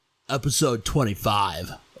Episode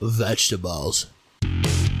 25, Vegetables.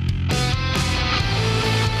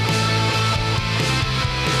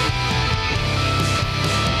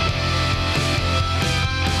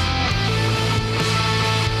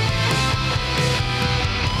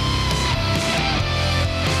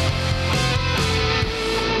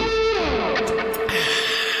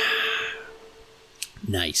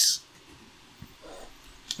 Nice.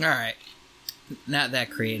 All right. Not that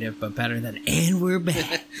creative, but better than "and we're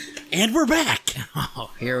back." And we're back.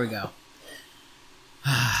 Oh, here we go.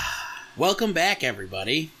 Welcome back,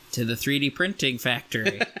 everybody. To the 3D printing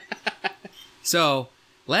factory. So,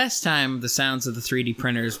 last time the sounds of the 3D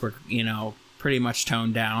printers were, pretty much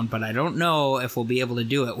toned down, but I don't know if we'll be able to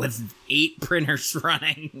do it with 8 printers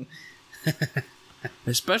running.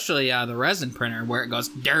 Especially the resin printer where it goes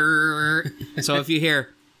dirt. So if you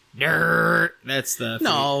hear dirt, that's the...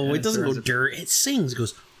 No, it doesn't go dirt. It sings. It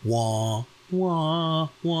goes wah, wah,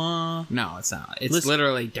 wah. No, it's not. It's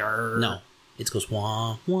literally dirt. No, it goes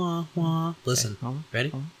wah, wah, wah. Listen, Okay, ready?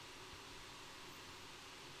 hold on.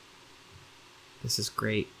 This is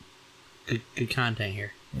great. Good content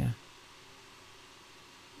here. Yeah.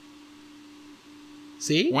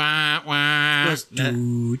 See? Wah, wah. It goes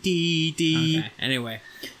doo-dee-dee. Okay. Anyway,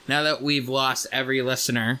 now that we've lost every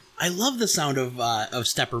listener, I love the sound of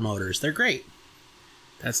stepper motors. They're great.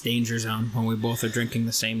 that's Danger Zone when we both are drinking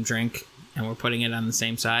the same drink and we're putting it on the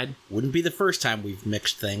same side. Wouldn't be the first time we've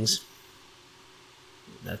mixed things.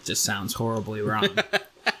 That just sounds horribly wrong.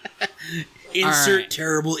 Insert right.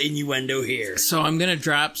 terrible innuendo here. So I'm going to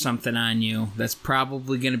drop something on you that's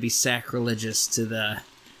probably going to be sacrilegious to the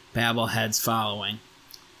Babbleheads following.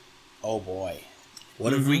 Oh boy.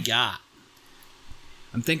 What have we got?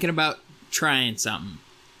 I'm thinking about trying something.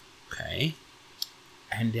 Okay.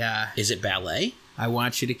 And Is it ballet? I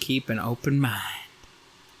want you to keep an open mind.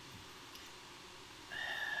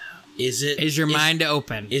 Is your mind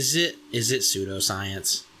open? Is it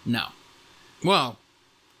pseudoscience? No. Well,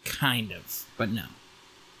 kind of, but no.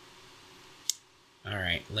 All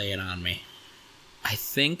right, lay it on me. I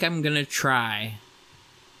think I'm going to try,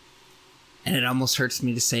 and it almost hurts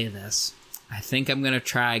me to say this, I think I'm going to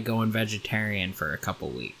try going vegetarian for a couple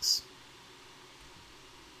weeks.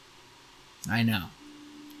 I know.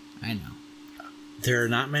 There are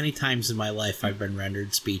not many times in my life I've been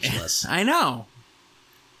rendered speechless. I know.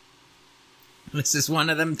 This is one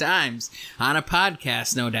of them times. On a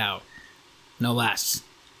podcast, no doubt. No less.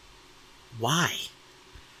 Why?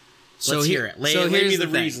 So Let's hear it. Lay here's me the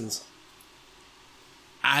thing. reasons.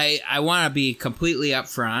 I want to be completely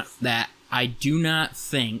upfront that I do not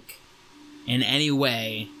think in any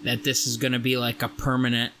way that this is going to be like a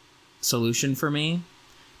permanent solution for me.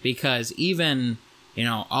 Because even,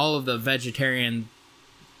 all of the vegetarian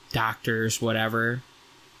doctors, whatever,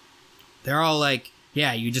 they're all like,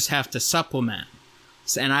 yeah, you just have to supplement.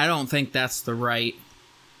 And I don't think that's the right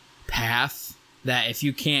path. That if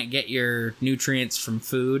you can't get your nutrients from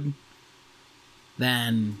food,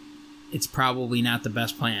 then it's probably not the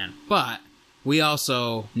best plan. But we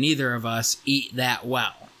also, neither of us, eat that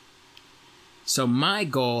well. So my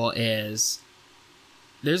goal is,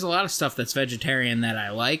 there's a lot of stuff that's vegetarian that I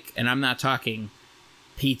like, and I'm not talking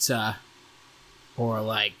pizza or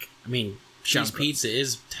like... Cheese pizza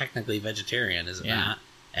is technically vegetarian, is it not?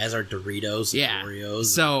 As are Doritos and Oreos.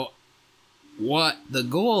 So what the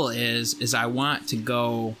goal is I want to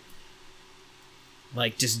go,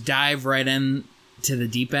 like, just dive right in to the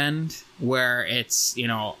deep end where it's,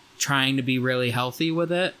 trying to be really healthy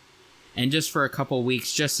with it. And just for a couple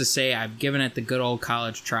weeks, just to say I've given it the good old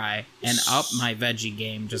college try and up my veggie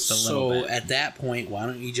game just a little bit. So at that point, why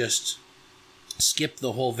don't you just skip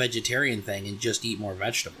the whole vegetarian thing and just eat more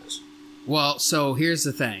vegetables? Well, so here's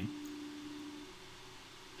the thing.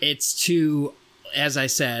 It's to, as I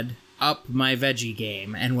said, up my veggie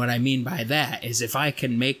game. And what I mean by that is if I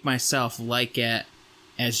can make myself like it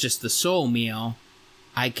as just the sole meal,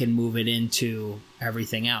 I can move it into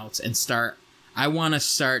everything else and start... I want to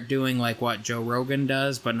start doing like what Joe Rogan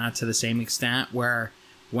does, but not to the same extent, where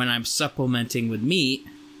when I'm supplementing with meat,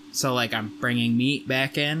 so like I'm bringing meat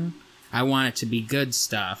back in, I want it to be good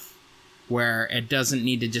stuff. Where it doesn't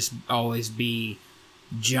need to just always be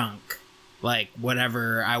junk. Like,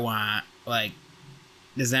 whatever I want. Like,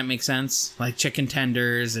 does that make sense? Like chicken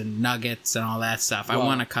tenders and nuggets and all that stuff. I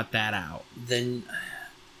want to cut that out. Then,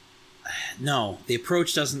 no. The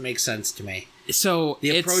approach doesn't make sense to me. So,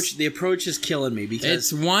 the approach is killing me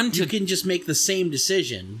because you can just make the same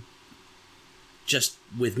decision just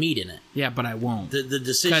with meat in it. Yeah, but I won't. The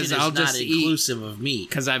decision is not inclusive of meat.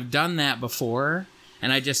 Because I've done that before,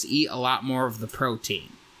 and I just eat a lot more of the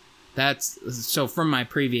protein. That's so from my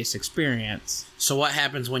previous experience. So what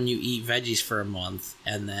happens when you eat veggies for a month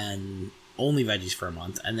and then only veggies for a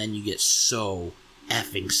month and then you get so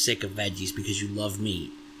effing sick of veggies because you love meat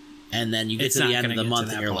and then you get to the end of the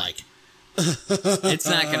month and you're like, it's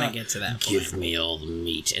not going to get to that point. Give me all the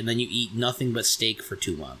meat. And then you eat nothing but steak for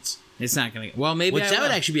 2 months. It's not going to. Well, maybe that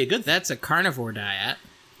would actually be a good thing. That's a carnivore diet.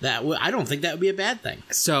 I don't think that would be a bad thing.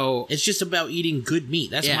 So it's just about eating good meat.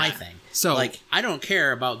 That's my thing. So like, I don't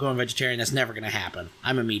care about going vegetarian. That's never going to happen.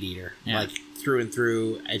 I'm a meat eater, like through and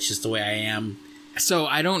through. It's just the way I am. So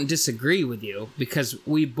I don't disagree with you because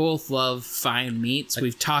we both love fine meats.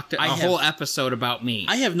 We've talked a whole episode about meat.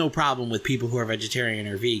 I have no problem with people who are vegetarian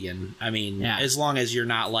or vegan. I mean, as long as you're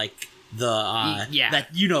not like the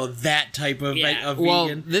that type of vegan.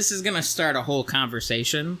 Well, this is going to start a whole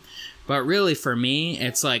conversation. But really, for me,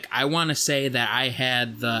 it's like I want to say that I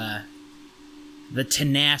had the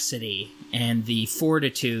tenacity and the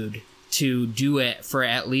fortitude to do it for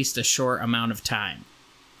at least a short amount of time.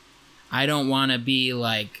 I don't want to be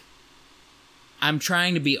like... I'm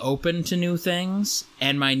trying to be open to new things,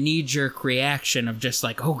 and my knee-jerk reaction of just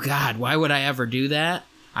like, oh God, why would I ever do that?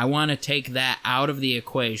 I want to take that out of the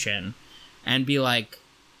equation and be like,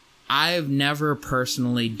 I've never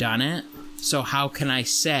personally done it, so how can I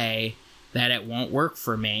say that it won't work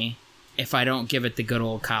for me if I don't give it the good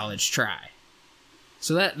old college try?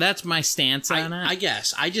 So that's my stance on it. I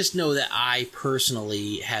guess. I just know that I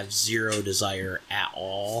personally have zero desire at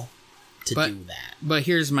all to do that. But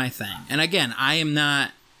here's my thing. And again, I am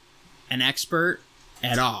not an expert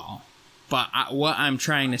at all. But what I'm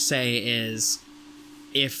trying to say is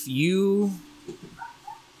if you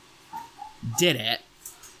did it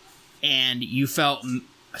and you felt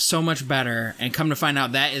so much better and come to find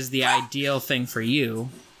out that is the ideal thing for you,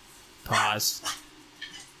 pause.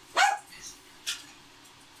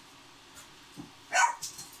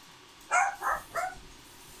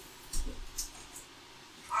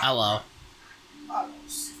 Hello.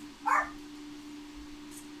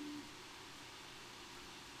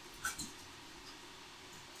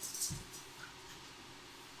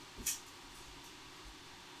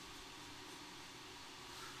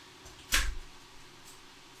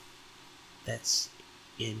 That's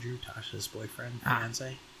Andrew, Tasha's boyfriend,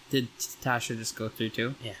 fiance. Did Tasha just go through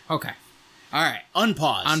too? Yeah. Okay. All right.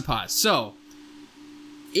 Unpause. So,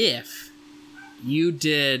 if you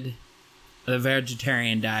did the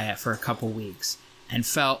vegetarian diet for a couple weeks and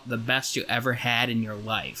felt the best you ever had in your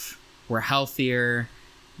life, were healthier,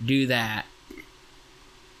 do that,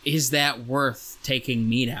 is that worth taking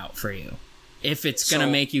meat out for you? If it's going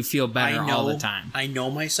to make you feel better all the time. I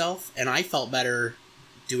know myself, and I felt better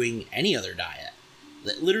doing any other diet.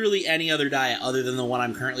 Literally any other diet other than the one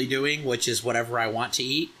I'm currently doing, which is whatever I want to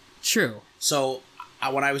eat. True. So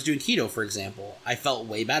when I was doing keto, for example, I felt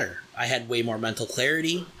way better. I had way more mental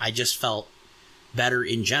clarity. I just felt better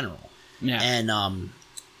in general. Yeah. And,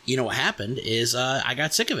 you know what happened is I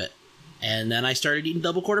got sick of it. And then I started eating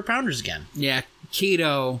double quarter pounders again. Yeah,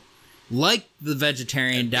 keto, like the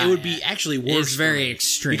vegetarian diet, it would be actually worse. It's very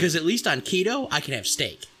extreme. Because at least on keto, I can have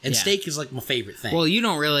steak. And steak is like my favorite thing. Well, you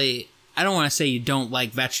don't really... I don't want to say you don't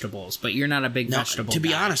like vegetables, but you're not a big vegetable to be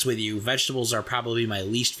guy. honest with you, vegetables are probably my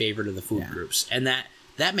least favorite of the food groups. And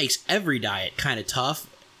that makes every diet kind of tough.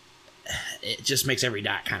 It just makes every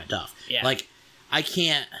diet kind of tough. Yeah. Like, I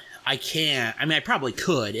can't... I mean, I probably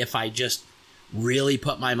could if I just really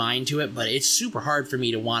put my mind to it, but it's super hard for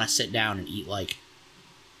me to want to sit down and eat, like,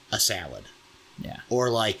 a salad. Yeah. Or,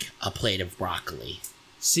 like, a plate of broccoli.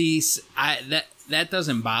 See, that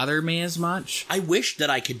doesn't bother me as much. I wish that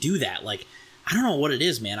I could do that. Like, I don't know what it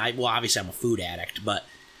is, man. Well, obviously I'm a food addict, but...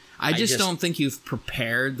 I just don't think you've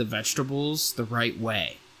prepared the vegetables the right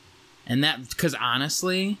way. And that... Because,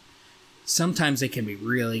 honestly, sometimes they can be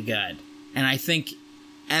really good. And I think...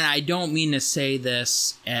 And I don't mean to say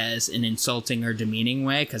this as an insulting or demeaning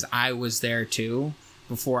way, because I was there too,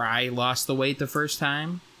 before I lost the weight the first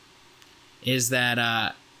time, is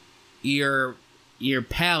that your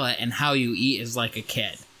palate and how you eat is like a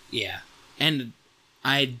kid. Yeah. And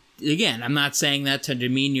I'm not saying that to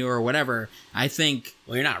demean you or whatever. I think...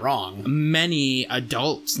 Well, you're not wrong. Many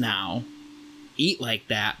adults now eat like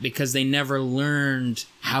that because they never learned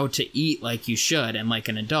how to eat like you should and like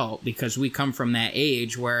an adult, because we come from that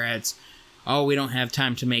age where it's, oh, we don't have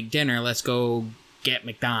time to make dinner, let's go get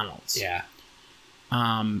McDonald's. Yeah.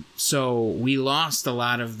 So we lost a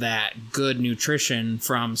lot of that good nutrition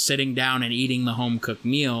from sitting down and eating the home-cooked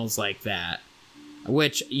meals like that,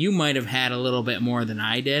 which you might have had a little bit more than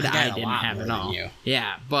I did. I didn't have it all.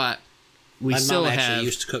 Yeah, but my mom actually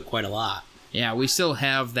used to cook quite a lot. Yeah, we still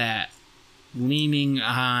have that leaning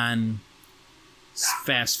on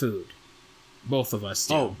fast food. Both of us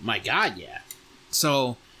do. Oh, my God, yeah.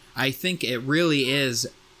 So I think it really is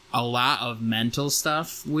a lot of mental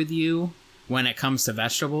stuff with you when it comes to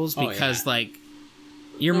vegetables because, like,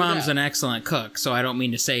 your mom's an excellent cook, so I don't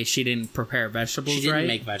mean to say she didn't prepare vegetables right. She didn't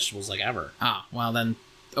make vegetables, like, ever. Oh, well, then,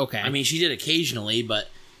 okay. I mean, she did occasionally, but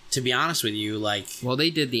to be honest with you, like... Well, they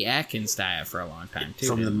did the Atkins diet for a long time, too.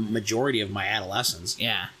 From the majority of my adolescence.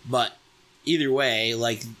 Yeah. But either way,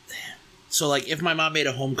 like... So, like, if my mom made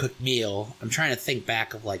a home-cooked meal, I'm trying to think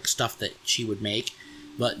back of, like, stuff that she would make.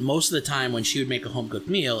 But most of the time when she would make a home-cooked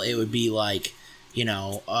meal, it would be like, you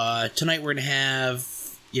know, tonight we're going to have,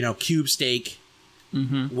 you know, cube steak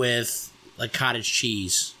with, like, cottage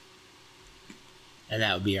cheese. And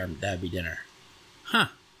that would be dinner. Huh.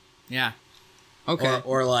 Yeah. Okay.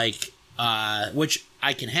 Or like, which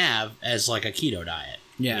I can have as, like, a keto diet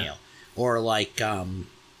meal. Or, like,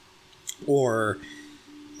 or,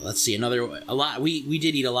 let's see, we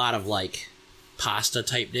did eat a lot of, like, pasta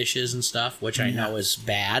type dishes and stuff, which I know is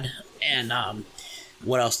bad. And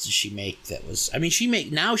what else did she make that was... I mean, she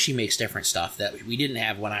makes different stuff that we didn't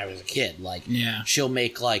have when I was a kid. Like, she'll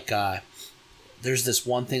make, like, there's this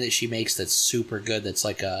one thing that she makes that's super good that's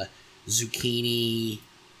like a zucchini,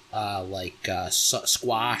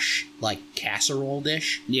 squash, like, casserole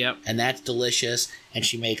dish. Yep. And that's delicious. And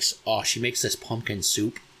she makes this pumpkin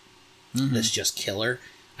soup that's just killer.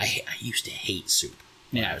 I used to hate soup.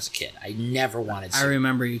 When I was a kid, I never wanted soup. I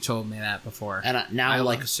remember you told me that before. And now,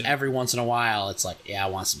 like, every once in a while, it's like, I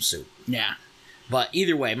want some soup. Yeah. But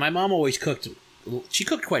either way, my mom always cooked. She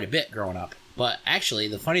cooked quite a bit growing up. But actually,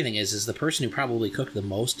 the funny thing is the person who probably cooked the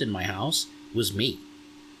most in my house was me.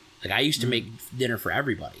 Like, I used to make dinner for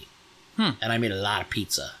everybody. And I made a lot of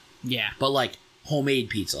pizza. Yeah. But, like, homemade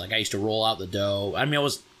pizza. Like, I used to roll out the dough. I mean, I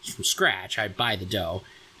was from scratch. I'd buy the dough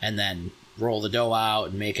and then roll the dough out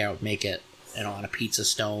and make it, you know, on a pizza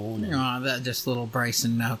stone. And that just little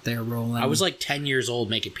Bryson out there rolling. I was like 10 years old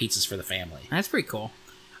making pizzas for the family. That's pretty cool.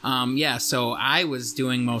 So I was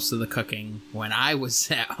doing most of the cooking when I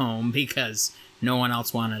was at home because no one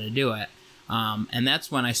else wanted to do it. And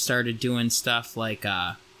that's when I started doing stuff like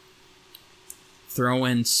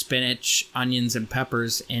throwing spinach, onions, and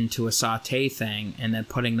peppers into a saute thing and then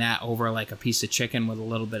putting that over like a piece of chicken with a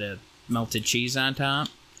little bit of melted cheese on top.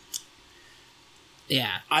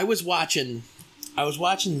 Yeah. I was watching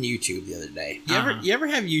YouTube the other day. You ever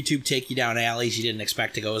have YouTube take you down alleys you didn't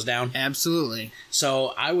expect to go down? Absolutely.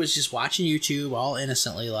 So I was just watching YouTube all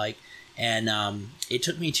innocently, like, and it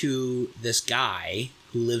took me to this guy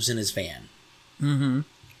who lives in his van.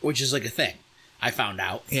 Which is like a thing. I found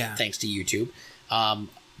out thanks to YouTube.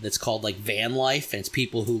 That's called like van life, and it's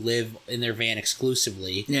people who live in their van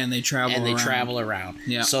exclusively. Yeah, and they travel around.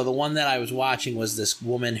 Yeah. So the one that I was watching was this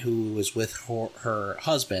woman who was with her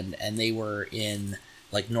husband, and they were in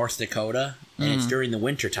like North Dakota, and it's during the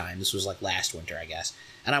winter time. This was like last winter, I guess.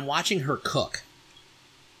 And I'm watching her cook,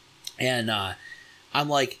 and I'm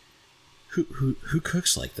like, who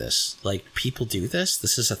cooks like this? Like, people do this?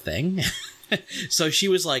 This is a thing? So she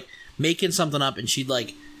was like making something up, and she's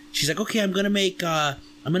like, okay, I'm gonna make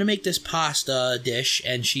this pasta dish,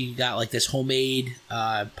 and she got like this homemade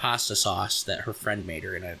pasta sauce that her friend made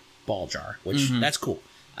her in a ball jar, which that's cool.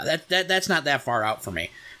 That's not that far out for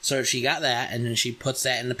me. So she got that, and then she puts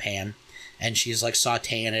that in the pan, and she's like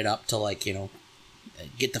sauteing it up to, like, you know,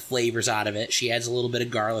 get the flavors out of it. She adds a little bit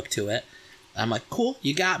of garlic to it. I'm like, cool,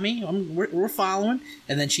 you got me. We're following.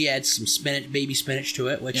 And then she adds some spinach, baby spinach to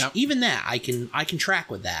it, which even that I can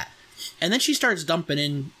track with that. And then she starts dumping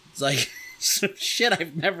in like some shit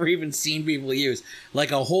I've never even seen people use,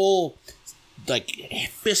 like a whole like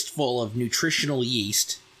fistful of nutritional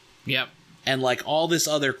yeast. Yep. And like all this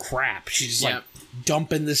other crap. She's just like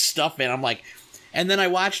dumping this stuff in. I'm like, and then I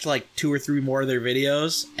watched like 2 or 3 more of their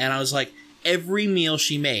videos, and I was like, every meal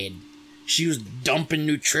she made, she was dumping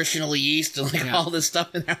nutritional yeast and like all this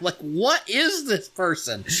stuff in there. I'm like, what is this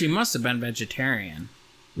person? She must have been vegetarian.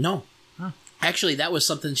 No. Huh. Actually, that was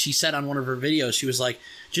something she said on one of her videos. She was like,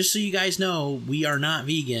 just so you guys know, we are not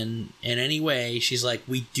vegan in any way. She's like,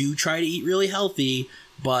 we do try to eat really healthy,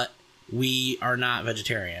 but we are not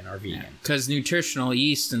vegetarian or vegan. Because nutritional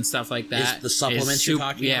yeast and stuff like that is the supplements you're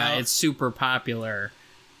talking about? Yeah, it's super popular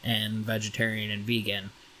in vegetarian and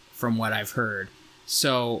vegan, from what I've heard.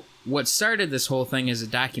 So what started this whole thing is a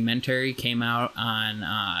documentary came out on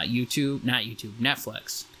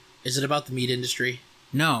Netflix. Is it about the meat industry?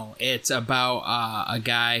 No, it's about a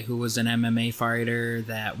guy who was an MMA fighter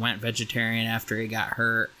that went vegetarian after he got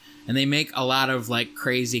hurt. And they make a lot of, like,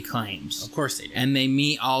 crazy claims. Of course they do. And they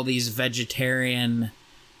meet all these vegetarian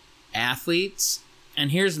athletes.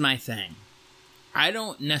 And here's my thing. I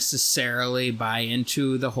don't necessarily buy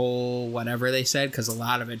into the whole whatever they said, because a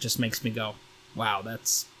lot of it just makes me go, wow,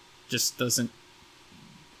 that's just doesn't,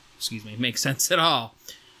 make sense at all.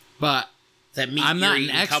 But that meat I'm not an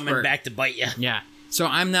expert. Coming back to bite you. Yeah. So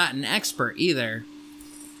I'm not an expert either.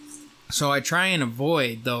 So I try and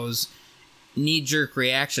avoid those knee-jerk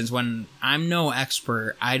reactions. When I'm no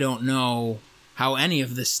expert, I don't know how any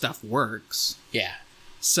of this stuff works. Yeah.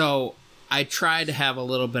 So I try to have a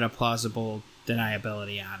little bit of plausible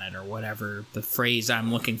deniability on it, or whatever the phrase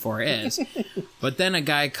I'm looking for is. But then a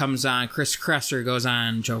guy comes on, Chris Kresser goes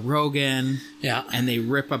on Joe Rogan, yeah, and they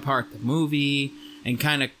rip apart the movie and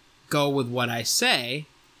kind of go with what I say.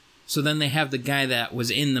 So then they have the guy that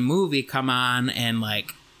was in the movie come on and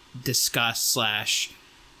like discuss /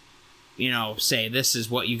 say this is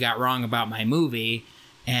what you got wrong about my movie.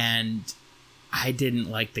 And I didn't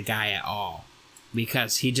like the guy at all,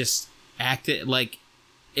 because he just acted like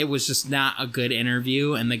it was just not a good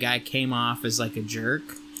interview, and the guy came off as like a jerk.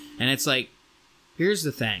 And it's like, here's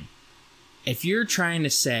the thing. If you're trying to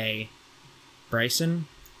say, Bryson,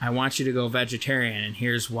 I want you to go vegetarian, and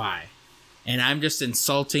here's why, and I'm just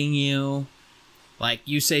insulting you, like,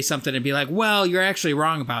 you say something and be like, well, you're actually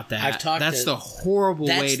wrong about that. That's the horrible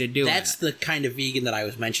way to do it. That's the kind of vegan that I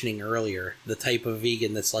was mentioning earlier. The type of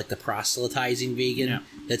vegan that's like the proselytizing vegan. Yeah.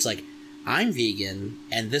 That's like, I'm vegan,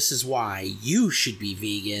 and this is why you should be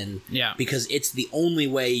vegan. Yeah. Because it's the only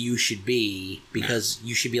way you should be, because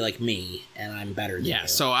you should be like me, and I'm better than you. Yeah,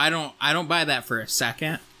 so I don't buy that for a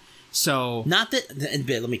second. So not that,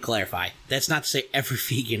 let me clarify. That's not to say every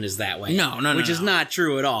vegan is that way. No, which is not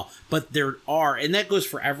true at all. But there are, and that goes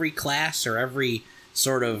for every class or every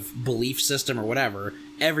sort of belief system or whatever.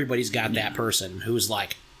 Everybody's got that person who's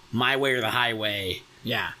like, my way or the highway.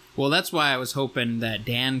 Yeah. Well, that's why I was hoping that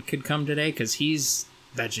Dan could come today, because he's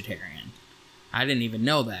vegetarian. I didn't even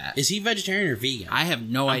know that. Is he vegetarian or vegan? I have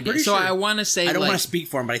no idea. So sure. I want to say, I don't want to speak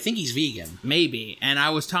for him, but I think he's vegan. Maybe. And I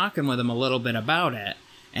was talking with him a little bit about it.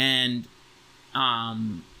 And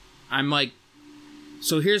I'm like,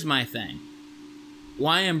 so here's my thing.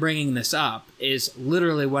 Why I'm bringing this up is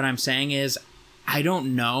literally what I'm saying is, I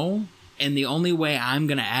don't know. And the only way I'm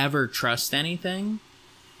going to ever trust anything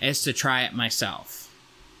is to try it myself.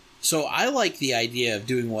 So I like the idea of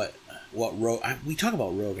doing what we talk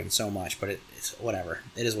about Rogan so much, but it's whatever.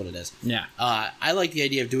 It is what it is. Yeah. I like the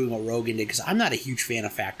idea of doing what Rogan did, because I'm not a huge fan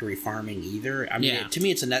of factory farming either. I mean, to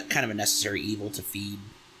me, it's kind of a necessary evil to feed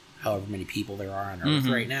however many people there are on Earth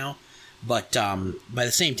right now. But by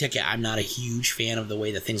the same ticket, I'm not a huge fan of the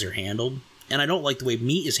way that things are handled, and I don't like the way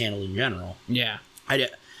meat is handled in general. Yeah.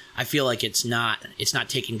 I feel like it's not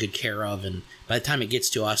taken good care of, and by the time it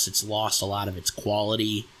gets to us, it's lost a lot of its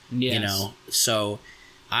quality. Yes. So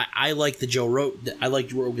I like I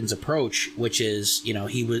like Rogan's approach, which is,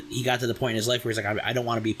 he got to the point in his life where he's like, I don't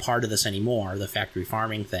want to be part of this anymore, the factory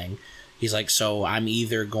farming thing. He's like, so I'm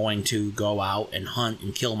either going to go out and hunt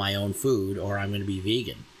and kill my own food, or I'm going to be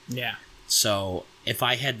vegan. Yeah. So if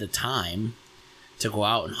I had the time to go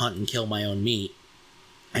out and hunt and kill my own meat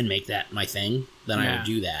and make that my thing, then I would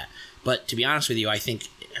do that. But to be honest with you, I think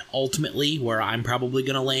ultimately where I'm probably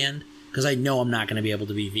going to land, because I know I'm not going to be able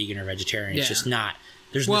to be vegan or vegetarian. It's just not.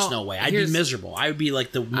 There's just no way. I'd be miserable. I would be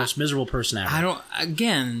like the most miserable person ever.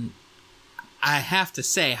 I have to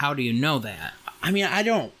say, how do you know that? I mean, I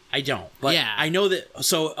don't. But I know that.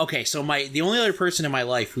 So, okay. So the only other person in my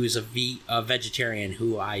life who's a vegetarian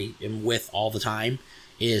who I am with all the time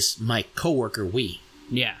is my coworker,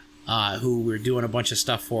 Yeah. Who we're doing a bunch of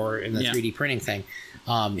stuff for in the 3D printing thing.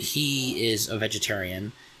 He is a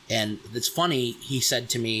vegetarian. And it's funny, he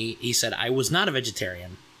said, I was not a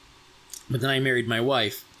vegetarian, but then I married my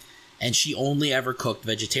wife, and she only ever cooked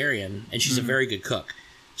vegetarian, and she's a very good cook.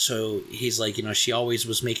 So he's like, she always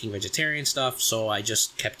was making vegetarian stuff, so I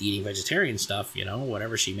just kept eating vegetarian stuff,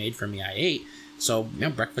 whatever she made for me, I ate. So,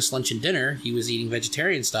 breakfast, lunch, and dinner, he was eating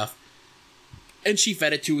vegetarian stuff, and she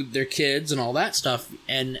fed it to their kids and all that stuff.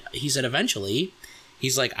 And he said eventually,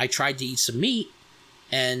 he's like, I tried to eat some meat,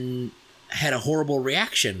 and had a horrible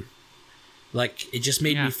reaction. Like, it just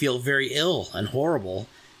made me feel very ill and horrible.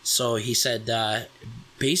 So he said,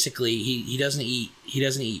 basically, he doesn't eat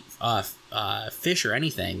fish or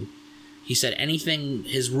anything. He said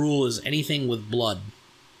his rule is anything with blood,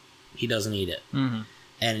 he doesn't eat it. Mm-hmm.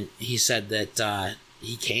 And he said that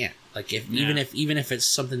he can't. Like, even if it's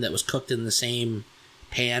something that was cooked in the same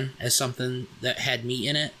pan as something that had meat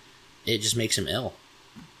in it, it just makes him ill.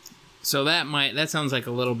 So that sounds like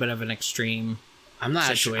a little bit of an extreme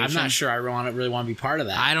situation. I'm not sure I really want to be part of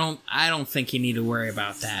that. I don't think you need to worry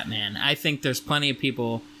about that, man. I think there's plenty of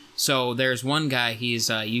people. So there's one guy, he's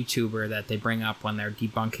a YouTuber that they bring up when they're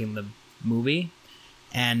debunking the movie,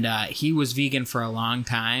 and he was vegan for a long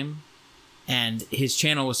time, and his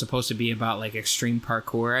channel was supposed to be about like extreme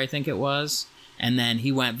parkour, I think it was, and then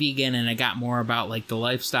he went vegan, and it got more about like the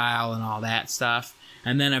lifestyle and all that stuff,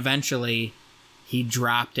 and then eventually he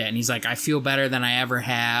dropped it, and he's like, I feel better than I ever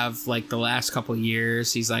have, like, the last couple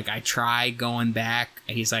years. He's like, I tried going back.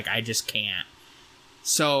 He's like, I just can't.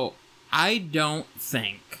 So, I don't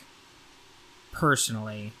think,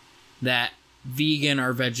 personally, that vegan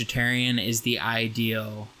or vegetarian is the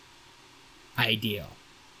ideal,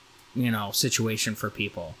 situation for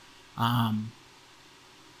people.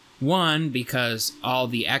 One, because all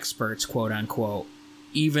the experts, quote unquote,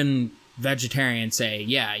 even vegetarians say,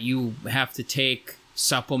 yeah, you have to take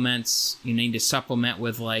supplements. You need to supplement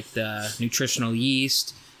with like the nutritional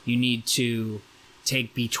yeast. You need to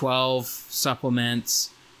take B12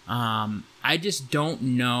 supplements. I just don't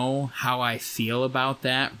know how I feel about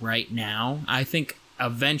that right now. I think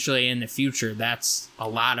eventually in the future, that's a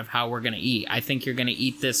lot of how we're going to eat. I think you're going to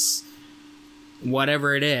eat this,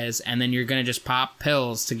 whatever it is, and then you're going to just pop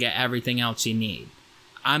pills to get everything else you need.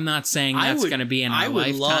 I'm not saying that's going to be in our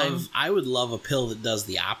lifetime. I would love a pill that does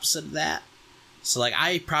the opposite of that. So, like,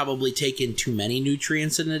 I probably take in too many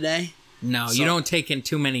nutrients in a day. No, you don't take in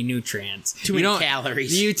too many nutrients. Too many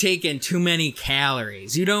calories. You take in too many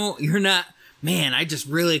calories. You're not, man, I just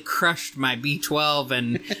really crushed my B12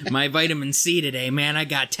 and my vitamin C today, man. I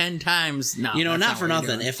got 10 times. No, not for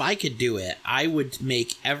nothing. If I could do it, I would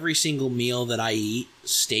make every single meal that I eat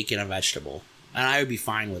steak and a vegetable. And I would be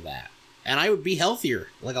fine with that. And I would be healthier,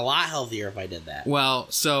 like a lot healthier if I did that. Well,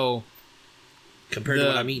 so compared to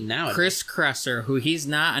what I'm eating now. Chris Kresser, who he's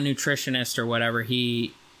not a nutritionist or whatever,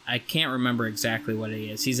 I can't remember exactly what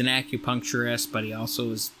he is. He's an acupuncturist, but he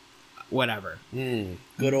also is whatever.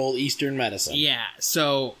 Good old Eastern medicine. Yeah.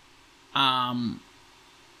 So, but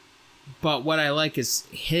what I like is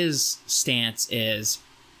his stance is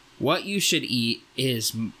what you should eat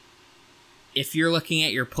is, if you're looking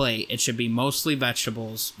at your plate, it should be mostly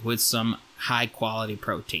vegetables with some high quality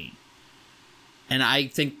protein. And I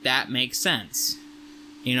think that makes sense.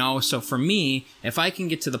 So for me, if I can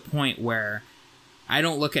get to the point where I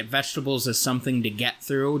don't look at vegetables as something to get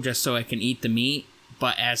through just so I can eat the meat,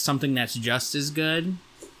 but as something that's just as good,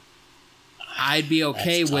 I'd be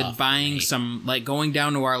okay with buying some, like going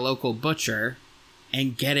down to our local butcher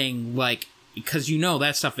and getting like, because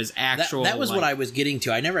that stuff is actual. That was what I was getting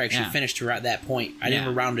to. I never actually finished to that point. I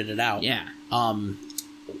never rounded it out. Yeah.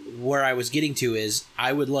 Where I was getting to is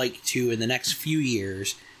I would like to, in the next few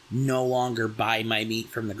years, no longer buy my meat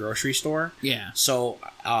from the grocery store. Yeah. So,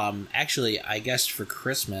 actually, I guess for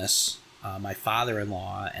Christmas, my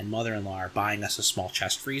father-in-law and mother-in-law are buying us a small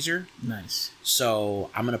chest freezer. Nice. So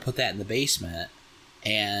I'm going to put that in the basement,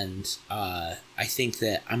 and I think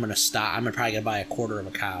that I'm probably going to buy a quarter of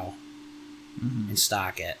a cow and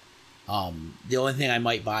stock it. The only thing I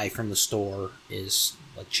might buy from the store is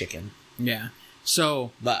like chicken. Yeah.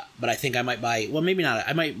 So, but I think I might buy, well, maybe not.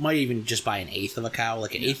 I might even just buy an eighth of a cow,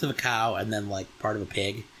 like an eighth of a cow, and then like part of a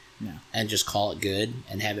pig, and just call it good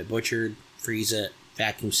and have it butchered, freeze it,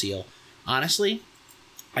 vacuum seal. Honestly,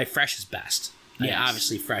 fresh is best. Yes.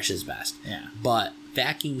 Obviously, fresh is best. Yeah. But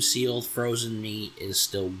vacuum sealed frozen meat is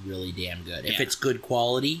still really damn good if it's good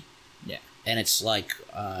quality. Yeah. And it's like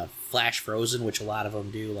flash frozen, which a lot of them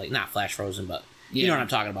do. Like not flash frozen, but you know what I'm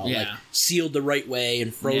talking about. Yeah. Like sealed the right way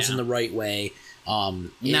and frozen the right way.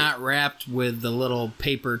 Not wrapped with the little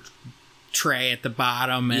paper tray at the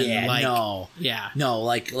bottom and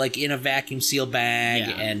like in a vacuum seal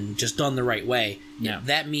bag and just done the right way.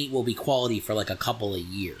 That meat will be quality for like a couple of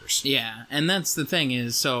years. Yeah, and that's the thing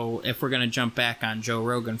is, so if we're gonna jump back on Joe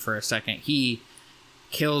Rogan for a second, he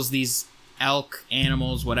kills these elk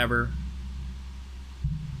animals, whatever.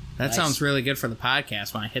 That sounds really good for the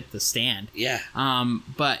podcast when I hit the stand. Yeah.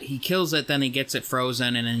 But he kills it, then he gets it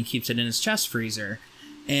frozen, and then he keeps it in his chest freezer.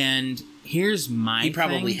 And here's my thing. He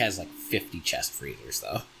probably has like 50 chest freezers,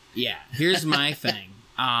 though. Yeah. Here's my thing.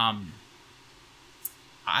 I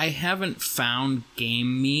haven't found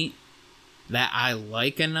game meat that I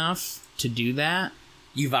like enough to do that.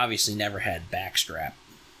 You've obviously never had backstrap.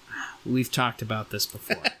 We've talked about this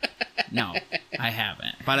before. No, I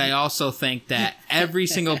haven't. But I also think that every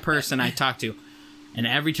single person I talk to, and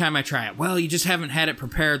every time I try it, well, you just haven't had it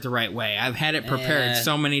prepared the right way. I've had it prepared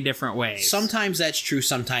so many different ways. Sometimes that's true,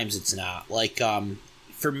 sometimes it's not. Like,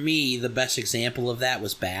 for me, the best example of that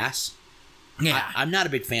was bass. Yeah. I'm not a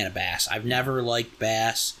big fan of bass. I've never liked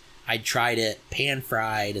bass. I tried it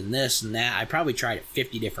pan-fried and this and that. I probably tried it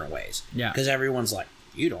 50 different ways. Yeah. Because everyone's like,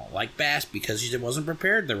 you don't like bass because it wasn't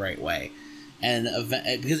prepared the right way. And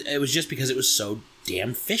it was just because it was so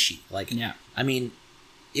damn fishy. Like, I mean,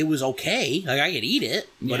 it was okay. Like, I could eat it,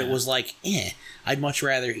 but it was like, I'd much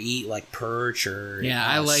rather eat like perch or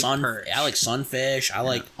I like perch. I like sunfish. I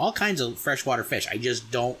like all kinds of freshwater fish. I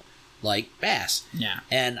just don't like bass. Yeah.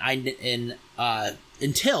 And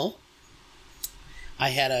until I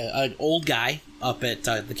had an old guy up at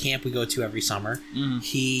the camp we go to every summer. Mm-hmm.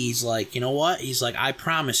 He's like, you know what? He's like, I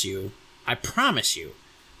promise you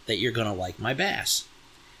that you're gonna like my bass.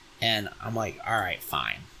 And I'm like, all right,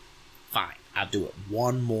 fine. I'll do it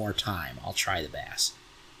one more time. I'll try the bass.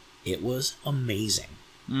 It was amazing.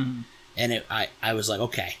 Mm-hmm. And I was like,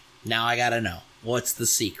 okay, now I gotta know. What's the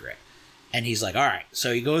secret? And he's like, all right.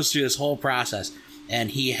 So he goes through this whole process,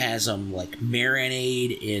 and he has them like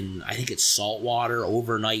marinade in, I think it's salt water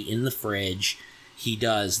overnight in the fridge. He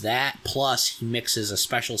does that, plus he mixes a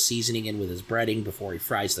special seasoning in with his breading before he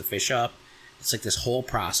fries the fish up. It's like this whole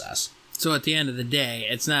process. So at the end of the day,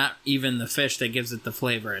 it's not even the fish that gives it the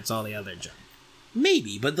flavor, it's all the other junk.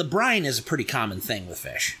 Maybe, but the brine is a pretty common thing with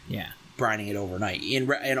fish. Yeah. Brining it overnight,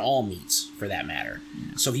 in all meats, for that matter.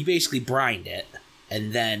 Yeah. So he basically brined it,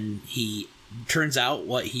 and then turns out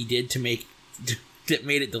what he did to make that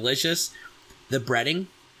made it delicious, the breading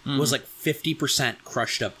was like 50%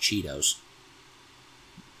 crushed up Cheetos.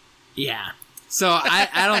 Yeah. So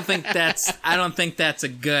I don't think that's a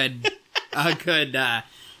good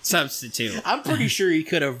substitute. I'm pretty sure he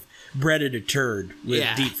could have breaded a turd with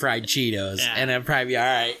deep fried Cheetos, and it'd probably be all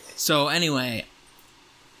right. So anyway,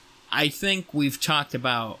 I think we've talked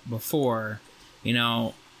about before,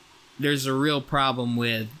 there's a real problem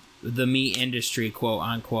with the meat industry, quote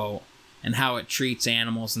unquote, and how it treats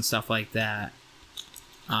animals and stuff like that.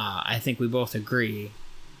 I think we both agree,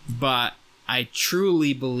 but I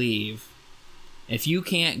truly believe if you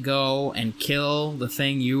can't go and kill the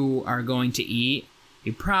thing you are going to eat,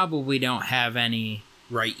 you probably don't have any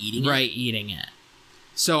right eating it.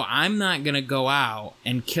 So I'm not going to go out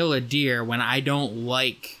and kill a deer when I don't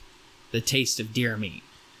like the taste of deer meat.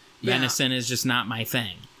 Yeah. Venison is just not my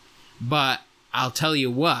thing. But I'll tell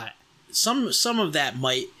you what. Some of that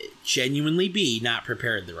might genuinely be not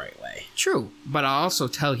prepared the right way. True. But I'll also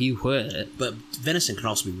tell you what. But venison can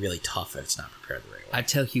also be really tough if it's not prepared the right way. I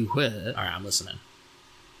tell you what. All right, I'm listening.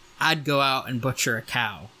 I'd go out and butcher a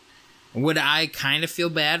cow. Would I kind of feel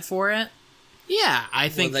bad for it? Yeah, I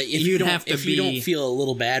think if you don't feel a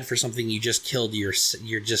little bad for something you just killed, you're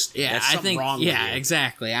just that's something wrong with you. Yeah,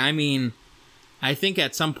 exactly. I mean, I think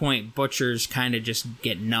at some point butchers kind of just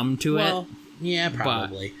get numb to it. Yeah,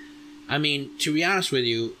 probably. But, I mean, to be honest with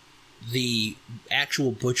you, the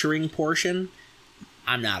actual butchering portion,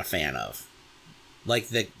 I'm not a fan of. Like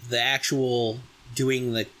the actual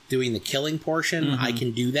doing the killing portion, I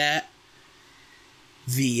can do that.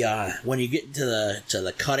 The when you get to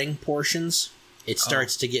the cutting portions, it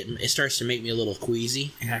starts to make me a little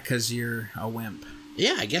queasy. Yeah, because you're a wimp.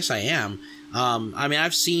 Yeah, I guess I am. I mean,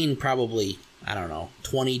 I've seen probably, I don't know,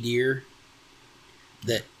 20 deer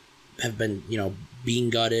that have been,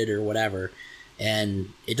 being gutted or whatever,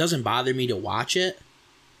 and it doesn't bother me to watch it.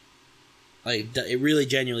 Like, it really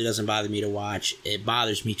genuinely doesn't bother me to watch. It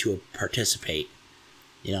bothers me to participate.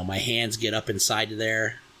 My hands get up inside of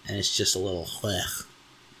there, and it's just a little, ugh.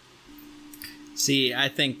 See, I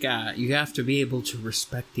think you have to be able to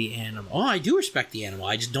respect the animal. Oh, I do respect the animal.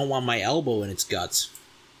 I just don't want my elbow in its guts.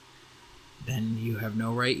 Then you have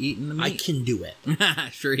no right eating the meat. I can do it.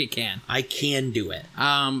 Sure you can. I can do it.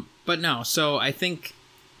 But no, so I think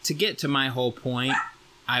to get to my whole point,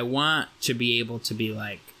 I want to be able to be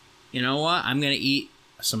like, you know what? I'm going to eat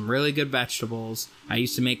some really good vegetables. I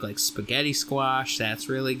used to make like spaghetti squash. That's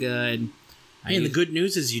really good. And the good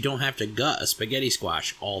news is you don't have to gut a spaghetti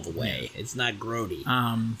squash all the way. Yeah. It's not grody.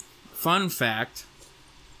 Fun fact,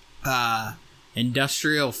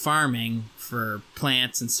 industrial farming for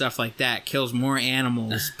plants and stuff like that kills more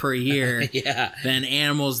animals per year than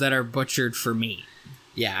animals that are butchered for meat.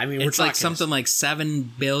 Yeah, I mean, it's like something like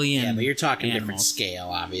 7 billion. Yeah, but you're talking animals. Different scale,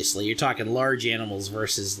 obviously. You're talking large animals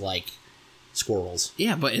versus like squirrels.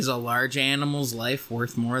 Yeah, but is a large animal's life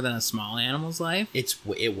worth more than a small animal's life?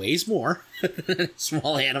 It weighs more.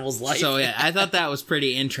 Small animal's life. So yeah, I thought that was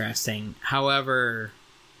pretty interesting. However,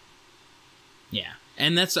 yeah.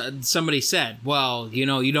 And that's somebody said, well, you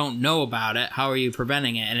don't know about it. How are you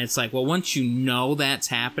preventing it? And it's like, well, once you know that's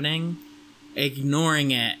happening,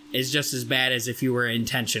 ignoring it is just as bad as if you were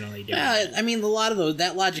intentionally doing it. I mean,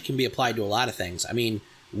 that logic can be applied to a lot of things. I mean,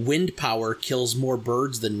 wind power kills more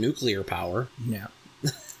birds than nuclear power. Yeah.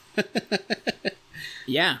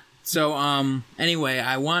 Yeah. So, anyway,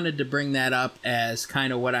 I wanted to bring that up as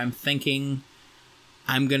kind of what I'm thinking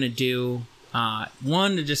I'm going to do.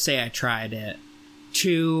 One, to just say I tried it.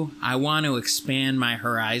 2, I want to expand my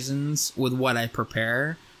horizons with what I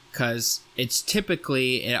prepare, because it's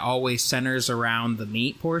typically, it always centers around the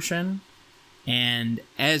meat portion. And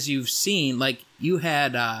as you've seen, like, you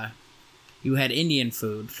had Indian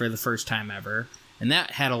food for the first time ever, and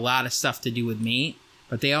that had a lot of stuff to do with meat,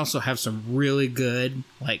 but they also have some really good,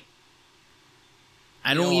 like,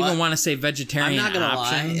 I don't even want to say vegetarian options. I'm not gonna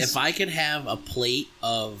lie, if I could have a plate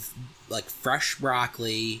of, like, fresh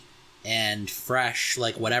broccoli and fresh,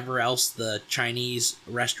 like, whatever else the Chinese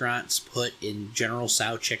restaurants put in General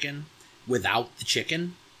Tso chicken without the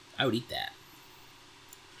chicken, I would eat that.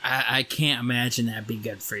 I can't imagine that'd be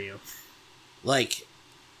good for you. Like,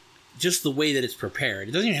 just the way that it's prepared.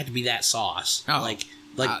 It doesn't even have to be that sauce. Oh, like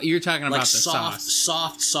you're talking about the soft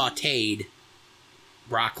sautéed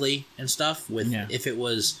broccoli and stuff. With if it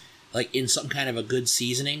was like in some kind of a good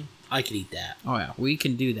seasoning, I could eat that. Oh yeah, we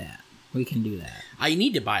can do that. I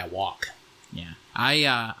need to buy a wok. Yeah,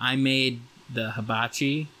 I made the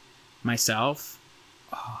hibachi myself.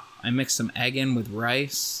 Oh, I mixed some egg in with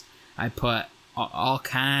rice. I put all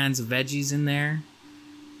kinds of veggies in there.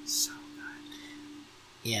 So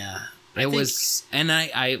good. Yeah. And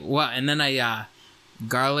then I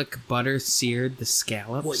garlic butter seared the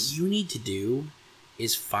scallops. What you need to do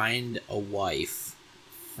is find a wife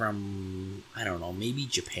from, I don't know, maybe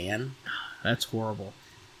Japan. That's horrible.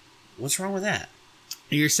 What's wrong with that?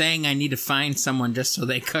 You're saying I need to find someone just so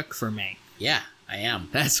they cook for me. Yeah, I am.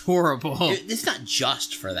 That's horrible. It's not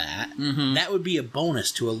just for that. Mm-hmm. That would be a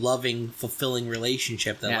bonus to a loving, fulfilling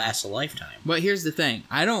relationship that lasts a lifetime. But here's the thing.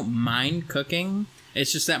 I don't mind cooking.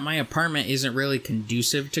 It's just that my apartment isn't really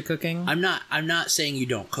conducive to cooking. I'm not saying you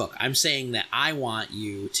don't cook. I'm saying that I want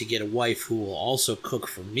you to get a wife who will also cook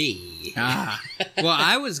for me. Well,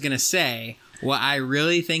 I was going to say, what I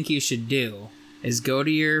really think you should do is go to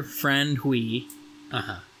your friend Hui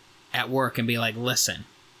at work and be like, listen,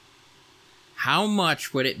 how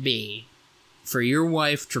much would it be for your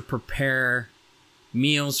wife to prepare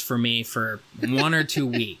meals for me for 1 or 2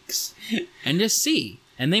 weeks? And just see.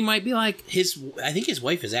 And they might be like... I think his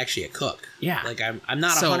wife is actually a cook. Yeah. Like, I'm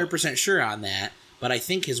not 100% sure on that, but I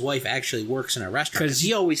think his wife actually works in a restaurant. Because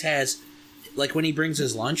he always has... Like, when he brings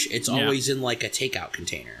his lunch, it's always in, like, a takeout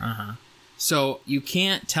container. So, you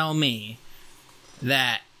can't tell me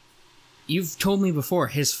that... You've told me before,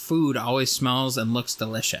 his food always smells and looks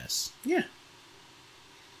delicious. Yeah.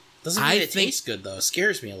 Doesn't mean it tastes good, though. It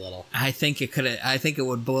scares me a little. I think it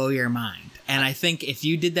would blow your mind. And I think if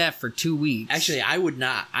you did that for 2 weeks... Actually, I would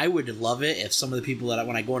not. I would love it if some of the people that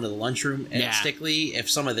when I go into the lunchroom at Stickley, if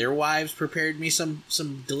some of their wives prepared me some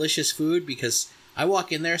delicious food, because I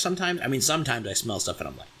walk in there sometimes. I mean, sometimes I smell stuff and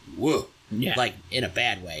I'm like, whoa. Yeah. Like, in a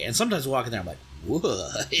bad way. And sometimes I walk in there and I'm like, whoa.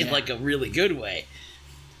 In like a really good way.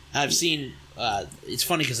 I've seen... it's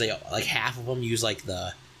funny because they, like, half of them use, like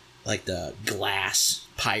the glass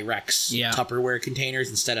Pyrex Tupperware containers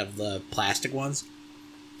instead of the plastic ones.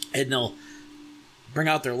 And they'll bring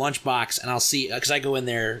out their lunchbox, and I'll see, because I go in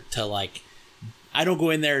there to, like, I don't go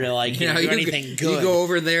in there to, like, do anything good. You go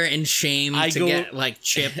over there in shame get, like,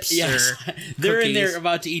 chips or they're cookies. in there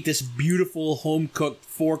about to eat this beautiful home-cooked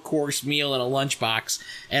 4-course meal in a lunchbox,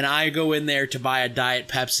 and I go in there to buy a Diet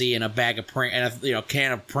Pepsi and a bag of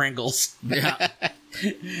can of Pringles. Yeah.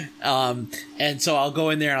 And so I'll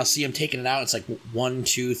go in there and I'll see them taking it out. It's like 1,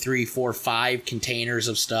 2, 3, 4, 5 containers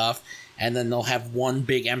of stuff, and then they'll have one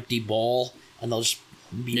big empty bowl, and they'll just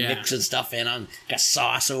be mixing stuff in. I got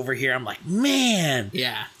sauce over here. I'm like, man, look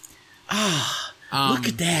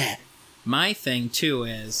at that. My thing too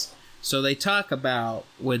is, so they talk about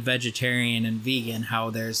with vegetarian and vegan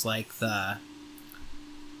how there's like the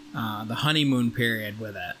honeymoon period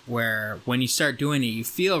with it, where when you start doing it, you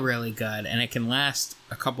feel really good, and it can last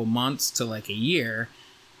a couple months to like a year,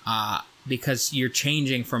 because you're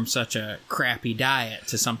changing from such a crappy diet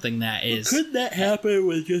to something that is... Could that happen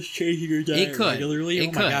with just changing your diet regularly?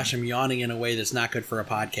 Oh my gosh, I'm yawning in a way that's not good for a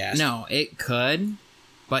podcast. No, it could,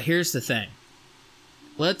 but here's the thing.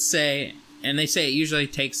 Let's say, and they say it usually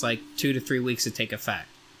takes like 2 to 3 weeks to take effect.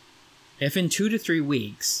 If in 2 to 3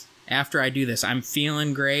 weeks... After I do this, I'm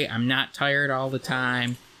feeling great. I'm not tired all the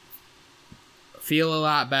time. Feel a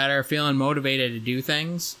lot better. Feeling motivated to do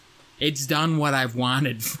things. It's done what I've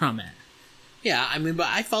wanted from it. Yeah, I mean, but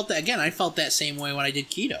I felt that same way when I did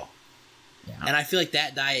keto. Yeah. And I feel like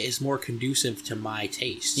that diet is more conducive to my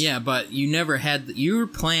taste. Yeah, but you never had... Your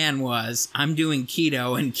plan was, I'm doing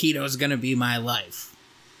keto, and keto's going to be my life.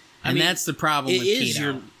 And I mean, that's the problem with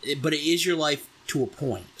keto. But it is your life to a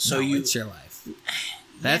point. So it's your life.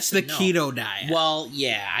 That's the keto diet. Well,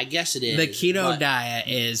 yeah, I guess it is. The keto diet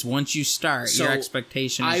is once you start, your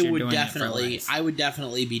expectation is you're doing it for life. I would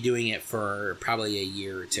definitely be doing it for probably a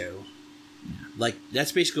year or two. Yeah. Like,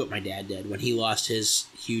 that's basically what my dad did when he lost his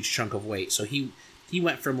huge chunk of weight. So he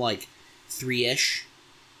went from like 3-ish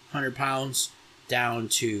 100 pounds down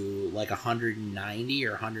to like 190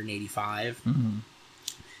 or 185. Mm-hmm.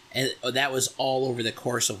 And that was all over the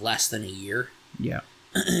course of less than a year. Yeah.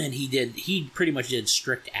 And he pretty much did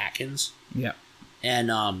strict Atkins. Yeah.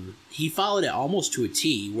 And he followed it almost to a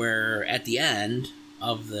T, where at the end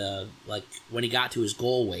of when he got to his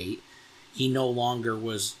goal weight, he no longer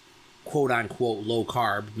was quote unquote low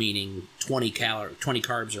carb, meaning 20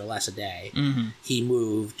 carbs or less a day. Mm-hmm. He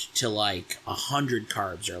moved to like 100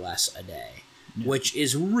 carbs or less a day, which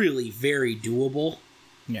is really very doable.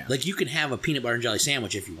 Yeah. Like, you can have a peanut butter and jelly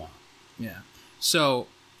sandwich if you want. Yeah. So,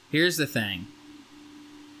 here's the thing.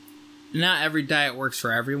 Not every diet works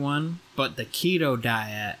for everyone, but the keto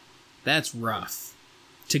diet, that's rough.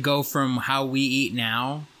 To go from how we eat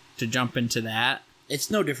now to jump into that. It's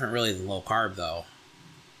no different really than low carb, though.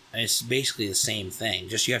 It's basically the same thing,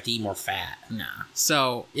 just you have to eat more fat. Nah.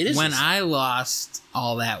 So, when I lost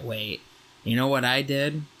all that weight, you know what I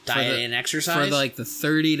did? Diet and exercise? For like the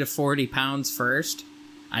 30 to 40 pounds first,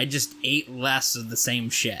 I just ate less of the same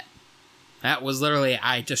shit. That was literally,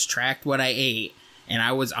 I just tracked what I ate, and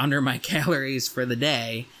I was under my calories for the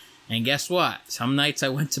day. And guess what? Some nights I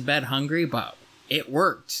went to bed hungry, but it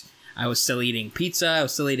worked. I was still eating pizza. I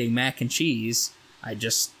was still eating mac and cheese. I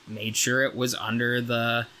just made sure it was under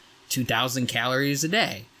the 2,000 calories a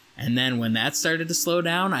day. And then when that started to slow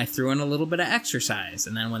down, I threw in a little bit of exercise.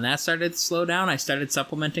 And then when that started to slow down, I started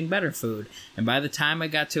supplementing better food. And by the time I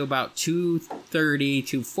got to about 230,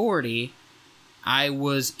 240, I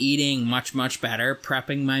was eating much, much better,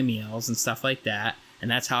 prepping my meals and stuff like that.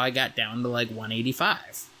 And that's how I got down to like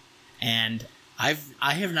 185. And I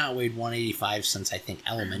have not weighed 185 since I think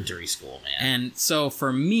elementary school, man. And so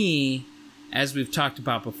for me, as we've talked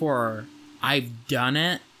about before, I've done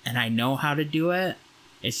it and I know how to do it.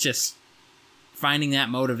 It's just finding that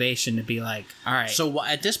motivation to be like, all right. So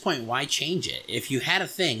at this point, why change it? If you had a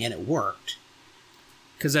thing and it worked.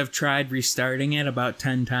 Because I've tried restarting it about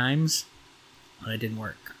 10 times, but it didn't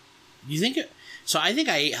work. You think it? So I think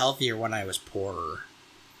I ate healthier when I was poorer.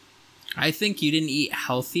 I think you didn't eat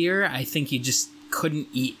healthier. I think you just couldn't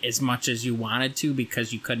eat as much as you wanted to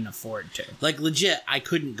because you couldn't afford to. Like, legit, I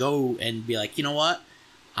couldn't go and be like, you know what?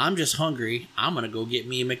 I'm just hungry. I'm going to go get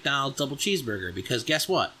me a McDonald's double cheeseburger because guess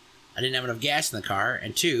what? I didn't have enough gas in the car.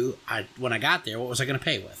 And two, when I got there, what was I going to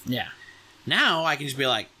pay with? Yeah. Now I can just be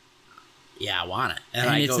like, yeah, I want it.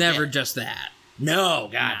 And it's never just that. No,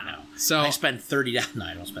 God, no. So I spend $30. No,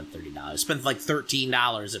 I don't spend $30. I spend like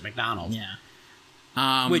 $13 at McDonald's.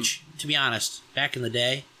 Yeah. Which, to be honest, back in the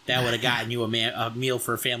day, that would have gotten you a meal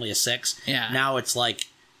for a family of 6. Yeah. Now it's like,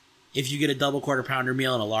 if you get a double quarter pounder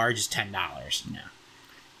meal and a large, it's $10. Yeah.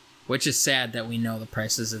 Which is sad that we know the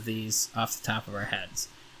prices of these off the top of our heads.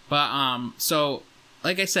 But, so,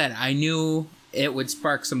 like I said, I knew it would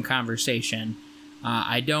spark some conversation.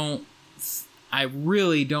 I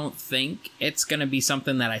really don't think it's going to be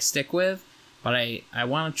something that I stick with, but I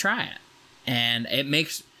want to try it. And it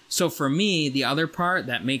makes... So for me, the other part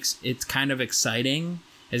that makes it kind of exciting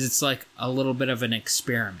is it's like a little bit of an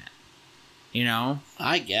experiment. You know?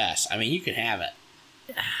 I guess. I mean, you can have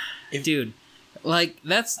it. Dude, like,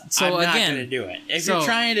 that's... So I'm not again, going to do it. If you're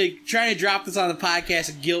trying to drop this on the podcast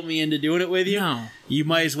and guilt me into doing it with you, no. You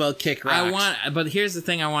might as well kick rocks. But here's the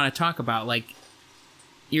thing I want to talk about. Like,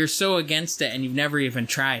 you're so against it and you've never even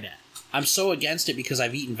tried it. I'm so against it because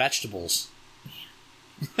I've eaten vegetables.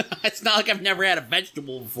 It's not like I've never had a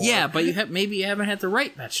vegetable before. Yeah, but maybe you haven't had the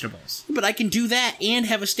right vegetables. But I can do that and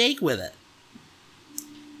have a steak with it.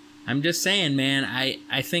 I'm just saying, man,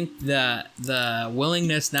 I think the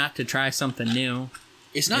willingness not to try something new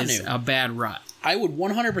is a bad rut. I would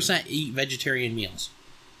 100% eat vegetarian meals.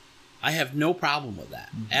 I have no problem with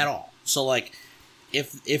that at all. So, like,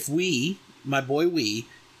 if my boy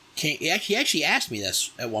he actually asked me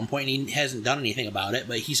this at one point, and he hasn't done anything about it,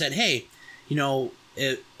 but he said, hey, you know,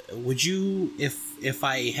 would you, if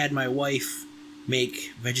I had my wife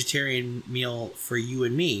make vegetarian meal for you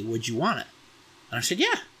and me, would you want it? And I said,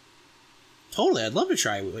 yeah, totally. I'd love to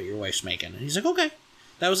try what your wife's making. And he's like, okay.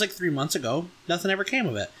 That was like 3 months ago. Nothing ever came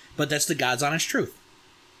of it. But that's the God's honest truth.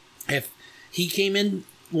 If he came in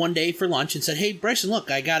one day for lunch and said, hey, Bryson, look,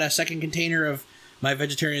 I got a second container of my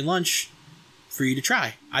vegetarian lunch for you to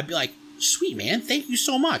try, I'd be like, sweet, man, thank you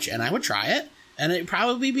so much. And I would try it, and it'd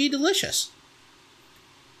probably be delicious.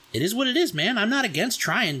 It is what it is, man. I'm not against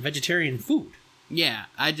trying vegetarian food. Yeah,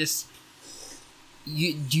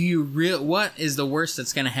 what is the worst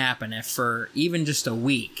that's going to happen if for even just a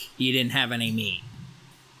week you didn't have any meat?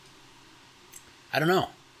 I don't know.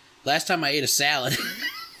 Last time I ate a salad.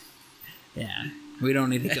 Yeah, we don't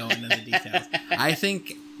need to go into the details. I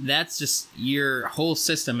think that's just, your whole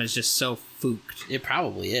system is just so fooked. It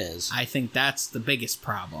probably is. I think that's the biggest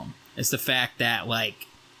problem. Is the fact that, like,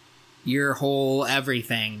 your whole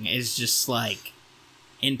everything is just, like,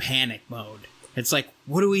 in panic mode. It's like,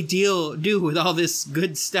 what do we do with all this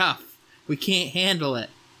good stuff? We can't handle it.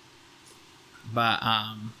 But,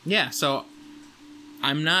 yeah, so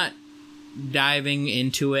I'm not diving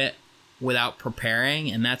into it without preparing,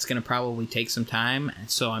 and that's going to probably take some time.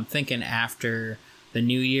 So I'm thinking after the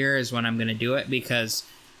new year is when I'm going to do it, because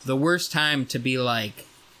the worst time to be like,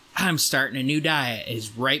 I'm starting a new diet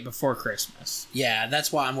is right before Christmas. Yeah,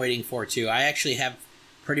 that's what I'm waiting for, too. I actually have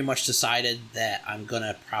pretty much decided that I'm going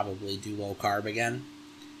to probably do low carb again.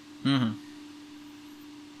 Mm-hmm.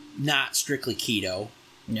 Not strictly keto,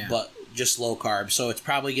 yeah, but just low carb. So it's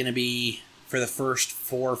probably going to be, for the first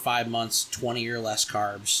 4 or 5 months, 20 or less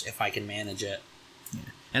carbs, if I can manage it. Yeah.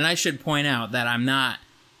 And I should point out that I'm not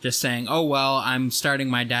just saying, oh, well, I'm starting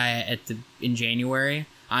my diet in January.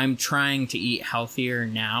 I'm trying to eat healthier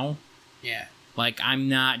now. Yeah. Like, I'm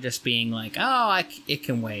not just being like, oh, it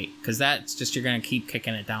can wait, because that's just, you're going to keep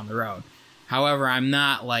kicking it down the road. However, I'm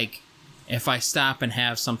not like, if I stop and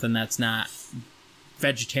have something that's not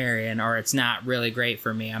vegetarian or it's not really great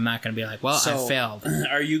for me, I'm not going to be like, well, I failed.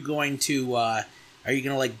 Are you going to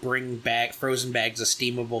like bring back frozen bags of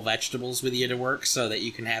steamable vegetables with you to work so that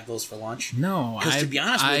you can have those for lunch? No, because to be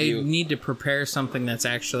honest with you, I need to prepare something that's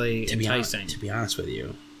actually enticing. To be honest with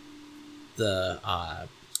you, the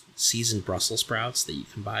seasoned Brussels sprouts that you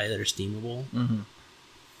can buy that are steamable, mm-hmm.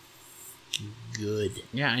 Good.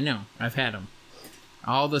 Yeah, I know. I've had them.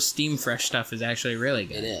 All the steam fresh stuff is actually really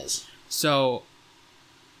good. It is. So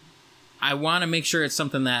I want to make sure it's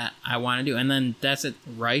something that I want to do. And then that's it.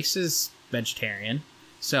 Rice is vegetarian.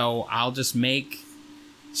 So I'll just make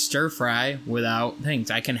stir fry without things.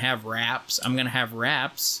 I can have wraps. I'm going to have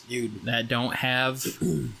wraps that don't have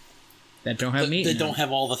meat. That don't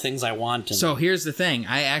have all the things I want. So here's the thing.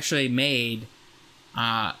 I actually made...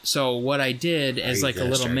 so what I did as like a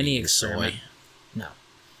little mini experiment... No.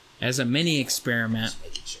 As a mini experiment,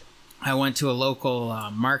 I went to a local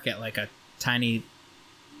market, like a tiny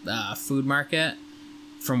food market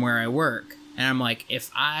from where I work. And I'm like,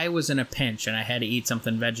 if I was in a pinch and I had to eat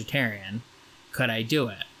something vegetarian, could I do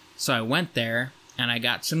it? So I went there and I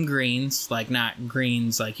got some greens, like not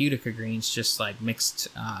greens like Utica greens, just like mixed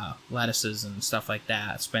lettuces and stuff like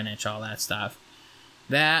that, spinach, all that stuff.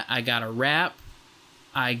 That, I got a wrap.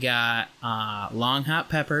 I got long hot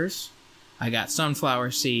peppers. I got sunflower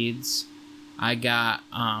seeds. I got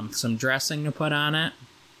some dressing to put on it.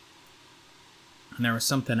 And there was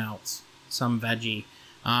something else. Some veggie.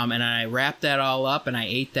 And I wrapped that all up and I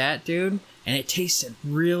ate that, dude. And it tasted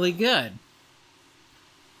really good.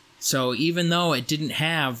 So even though it didn't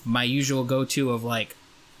have my usual go-to of like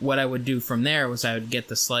what I would do from there was I would get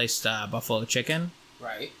the sliced buffalo chicken.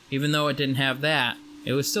 Right. Even though it didn't have that,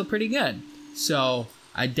 it was still pretty good. So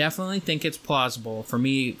I definitely think it's plausible for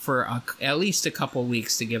me for at least a couple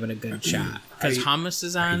weeks to give it a good shot. Because hummus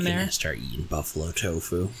is on there. Are you gonna start eating buffalo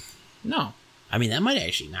tofu? No. I mean, that might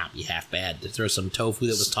actually not be half bad to throw some tofu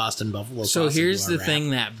that was tossed in buffalo sauce. So here's the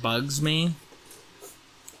thing that bugs me.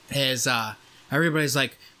 Is everybody's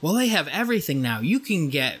like, well, they have everything now. You can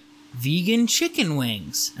get vegan chicken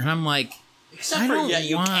wings. And I'm like, I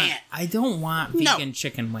don't want vegan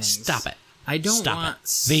chicken wings. Stop it. I don't want...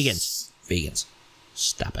 Vegans.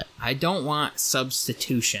 Stop it. I don't want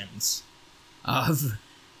substitutions of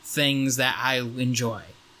things that I enjoy.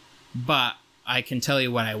 But I can tell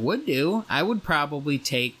you what I would do. I would probably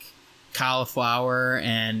take cauliflower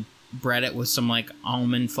and bread it with some like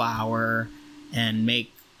almond flour and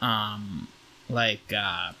make the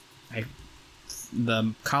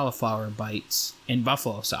cauliflower bites in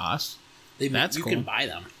buffalo sauce. That's cool. You can buy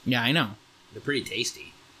them. Yeah, I know. They're pretty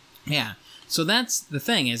tasty. Yeah. So that's the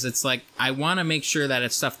thing, is it's like I want to make sure that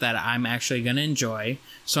it's stuff that I'm actually going to enjoy.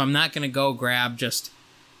 So I'm not going to go grab just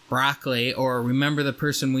broccoli, or remember the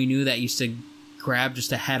person we knew that used to grab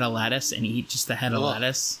just a head of lettuce and eat just a head of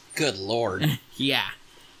lettuce? Good Lord. Yeah.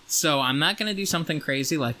 So I'm not going to do something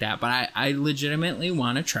crazy like that, but I legitimately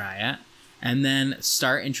want to try it and then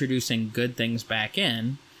start introducing good things back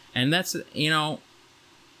in. And that's,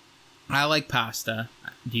 I like pasta.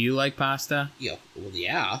 Do you like pasta? Yeah. Well,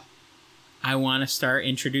 yeah. I want to start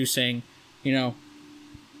introducing,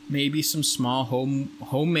 maybe some small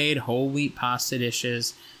homemade whole wheat pasta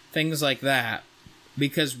dishes, things like that.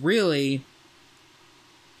 Because really,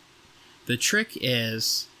 the trick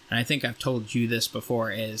is, and I think I've told you this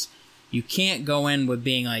before, is you can't go in with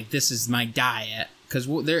being like, this is my diet, because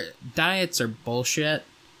diets are bullshit.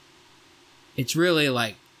 It's really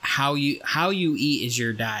like how you eat is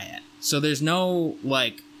your diet. So there's no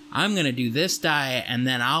like, I'm going to do this diet and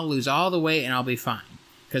then I'll lose all the weight and I'll be fine.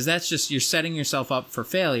 Because that's just, you're setting yourself up for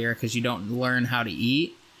failure because you don't learn how to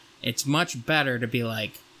eat. It's much better to be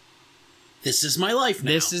like, this is my life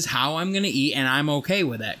now. This is how I'm going to eat and I'm okay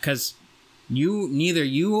with it. Because neither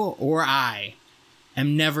you or I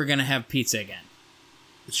am never going to have pizza again.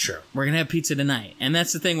 It's true. We're going to have pizza tonight. And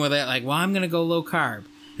that's the thing where they're like, well, I'm going to go low carb.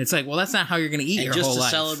 It's like, well, that's not how you're going to eat your whole life. And just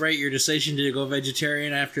to celebrate your decision to go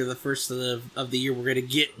vegetarian after the first of the year, we're going to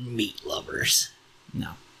get meat lovers.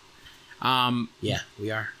 No. Yeah, we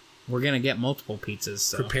are. We're going to get multiple pizzas.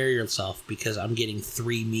 So. Prepare yourself, because I'm getting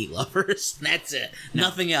 3 meat lovers. That's it. No.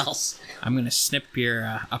 Nothing else. I'm going to snip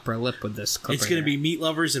your upper lip with this clipper. It's going to be meat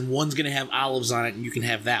lovers, and one's going to have olives on it, and you can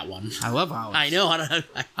have that one. I love olives. I know.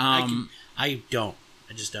 I don't.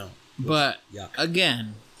 I just don't. But,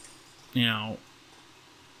 again, you know,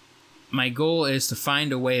 my goal is to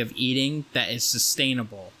find a way of eating that is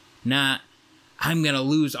sustainable. Not, I'm going to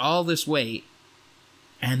lose all this weight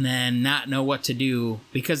and then not know what to do.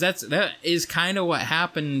 Because that is kind of what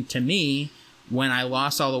happened to me when I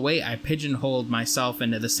lost all the weight. I pigeonholed myself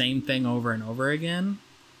into the same thing over and over again.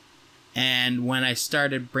 And when I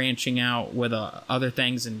started branching out with other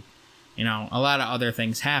things, and, you know, a lot of other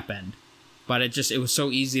things happened. But it was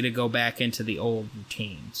so easy to go back into the old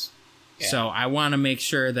routines. Yeah. So I want to make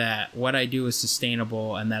sure that what I do is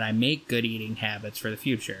sustainable and that I make good eating habits for the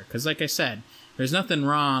future. Because like I said, there's nothing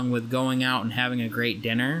wrong with going out and having a great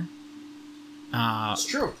dinner. It's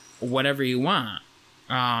true. Whatever you want.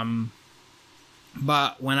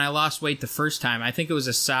 But when I lost weight the first time, I think it was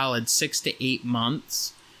a solid 6 to 8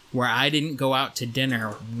 months where I didn't go out to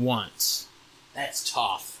dinner once. That's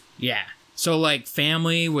tough. Yeah. So like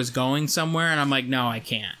family was going somewhere and I'm like, no, I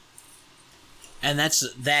can't. And that's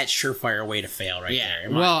surefire way to fail right there.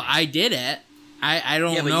 Well, I did it. I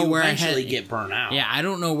don't know where I had. Eventually get burnt out. Yeah, I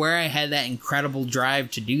don't know where I had that incredible drive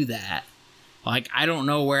to do that. Like, I don't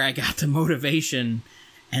know where I got the motivation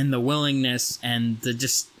and the willingness and the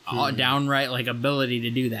just downright like ability to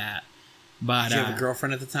do that. But did you have a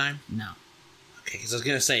girlfriend at the time? No. Okay, because I was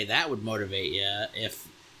gonna say that would motivate you if,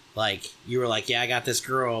 like, you were like, yeah, I got this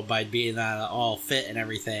girl by being all fit and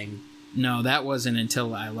everything. No, that wasn't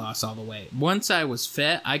until I lost all the weight. Once I was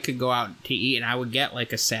fit, I could go out to eat and I would get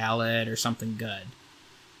like a salad or something good.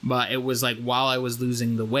 But it was like while I was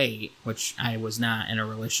losing the weight, which I was not in a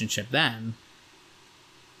relationship then,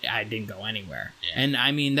 I didn't go anywhere. Yeah. And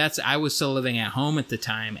I mean, I was still living at home at the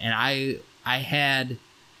time, and I had,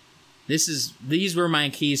 these were my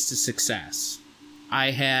keys to success.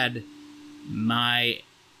 I had my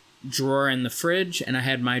drawer in the fridge and I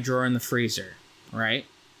had my drawer in the freezer, right?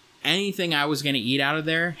 Anything I was going to eat out of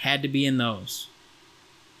there had to be in those.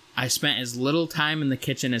 I spent as little time in the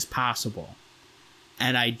kitchen as possible.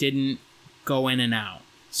 And I didn't go in and out.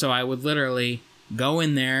 So I would literally go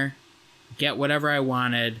in there, get whatever I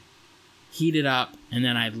wanted, heat it up, and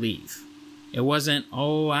then I'd leave. It wasn't,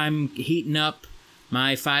 I'm heating up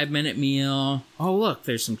my 5-minute meal. Oh, look,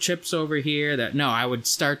 there's some chips over here. No, I would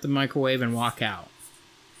start the microwave and walk out.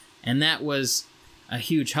 And that was a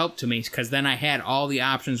huge help to me, because then I had all the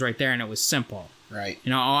options right there and it was simple. Right.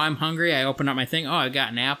 You know, I'm hungry. I open up my thing. I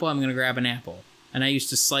got an apple. I'm going to grab an apple. And I used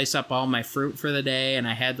to slice up all my fruit for the day, and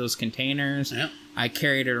I had those containers. Yep. I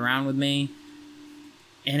carried it around with me.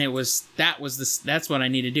 And that's what I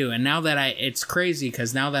need to do. And now that it's crazy,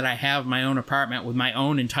 because now that I have my own apartment with my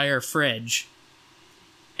own entire fridge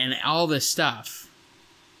and all this stuff,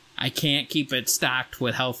 I can't keep it stocked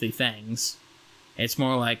with healthy things. It's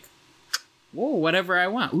more like, whoa, whatever I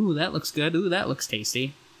want. Ooh, that looks good. Ooh, that looks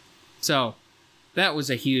tasty. So that was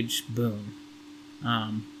a huge boon.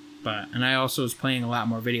 And I also was playing a lot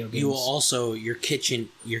more video games. You will also, your kitchen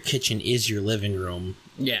is your living room.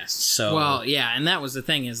 Yes. So, well, yeah, and that was the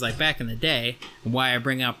thing, is like back in the day, why I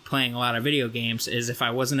bring up playing a lot of video games is if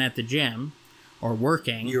I wasn't at the gym or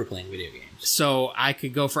working. You were playing video games. So I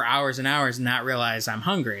could go for hours and hours and not realize I'm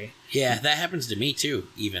hungry. Yeah, that happens to me too,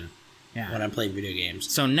 even. Yeah. When I'm playing video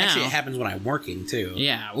games. So now, actually, it happens when I'm working too.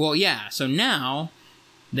 Yeah. Well, yeah. So now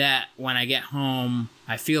that when I get home,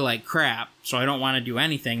 I feel like crap, so I don't want to do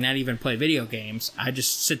anything, not even play video games. I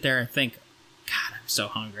just sit there and think, God, I'm so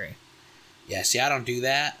hungry. Yeah, see, I don't do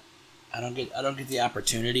that. I don't get the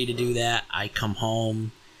opportunity to do that. I come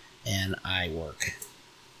home and I work.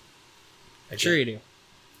 Sure you do.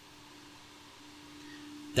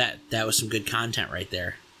 That was some good content right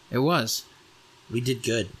there. It was. We did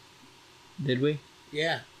good. Did we?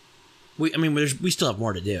 Yeah. we still have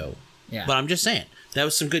more to do. Yeah. But I'm just saying, that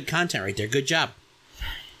was some good content right there. Good job.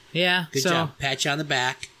 Yeah. Good job. Pat you on the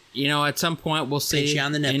back. At some point we'll see you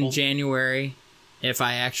on the nipple. in January if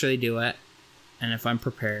I actually do it and if I'm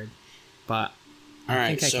prepared. But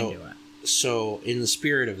I think I can do it. So, in the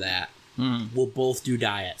spirit of that, we'll both do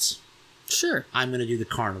diets. Sure. I'm going to do the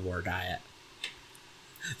carnivore diet.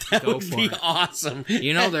 That would be awesome.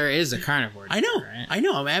 There is a carnivore diet, right? I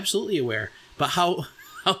know. I'm absolutely aware. But how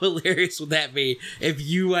hilarious would that be if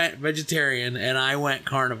you went vegetarian and I went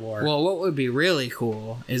carnivore? Well, what would be really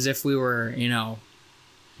cool is if we were,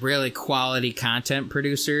 really quality content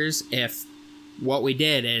producers. If what we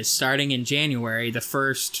did is starting in January,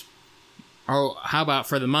 how about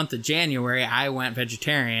for the month of January, I went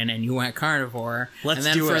vegetarian and you went carnivore. And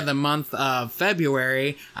then for the month of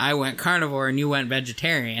February, I went carnivore and you went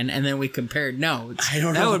vegetarian. And then we compared notes. I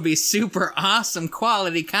don't know. That would be super awesome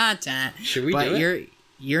quality content. Should we do it?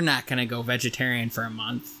 You're not going to go vegetarian for a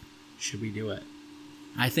month. Should we do it?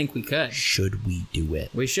 I think we could. Should we do it?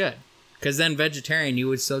 We should. Because then vegetarian, you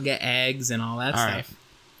would still get eggs and all that stuff. Right.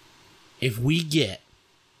 If we get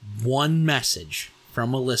one message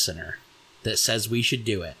from a listener that says we should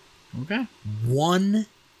do it. Okay. One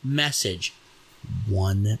message.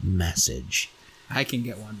 I can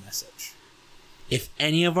get one message. If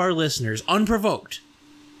any of our listeners, unprovoked,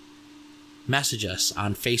 message us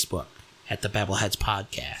on Facebook at the Babbleheads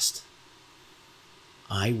Podcast,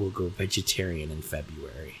 I will go vegetarian in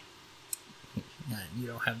February. You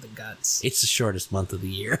don't have the guts. It's the shortest month of the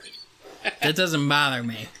year. That doesn't bother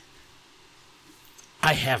me.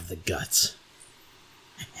 I have the guts.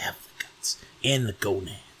 And the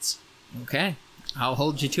gonads. Okay. I'll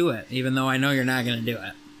hold you to it, even though I know you're not going to do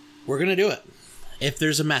it. We're going to do it. If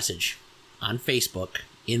there's a message on Facebook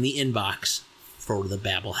in the inbox for the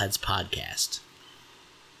Babbleheads Podcast.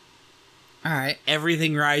 All right.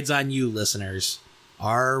 Everything rides on you, listeners.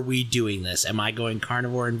 Are we doing this? Am I going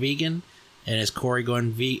carnivore and vegan? And is Corey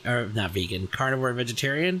going not vegan, carnivore and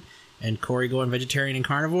vegetarian? And Corey going vegetarian and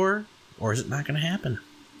carnivore? Or is it not going to happen?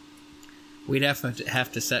 We'd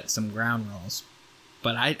have to set some ground rules,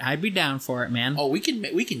 but I'd be down for it, man. Oh, we can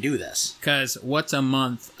do this. Because what's a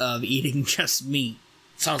month of eating just meat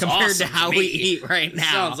sounds compared awesome to how we eat right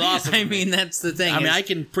now? Sounds awesome. I mean, that's the thing. I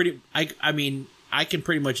can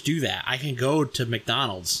pretty much do that. I can go to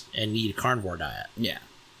McDonald's and eat a carnivore diet. Yeah.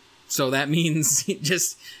 So that means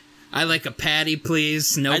I like a patty,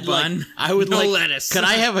 please. No bun. I would no like lettuce. Could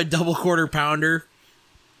I have a double quarter pounder?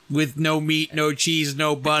 With no meat, no cheese,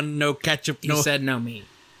 no bun, no ketchup. You said no meat.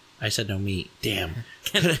 I said no meat. Damn.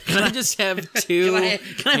 Can I just have two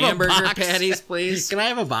hamburger patties, please? Can I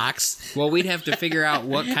have a box? Well, we'd have to figure out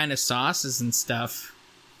what kind of sauces and stuff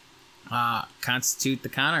constitute the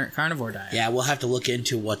carnivore diet. Yeah, we'll have to look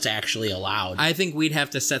into what's actually allowed. I think we'd have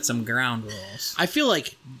to set some ground rules. I feel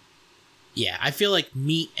like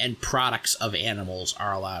meat and products of animals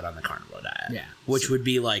are allowed on the carnivore diet. Yeah. Which would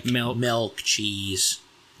be like milk, cheese.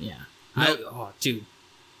 Yeah. Dude.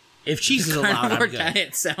 If cheese is allowed, I'm good.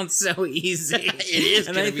 Diet sounds so easy. It is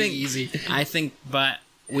going to be easy. I think, but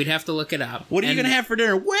we'd have to look it up. What are you going to have for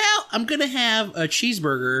dinner? Well, I'm going to have a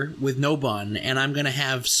cheeseburger with no bun, and I'm going to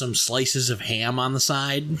have some slices of ham on the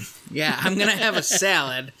side. Yeah, I'm going to have a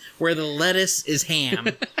salad where the lettuce is ham.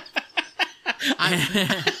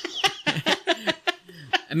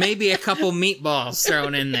 Maybe a couple meatballs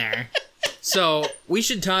thrown in there. So, we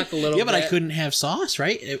should talk a little bit. Yeah, but I couldn't have sauce,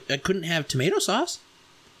 right? I couldn't have tomato sauce.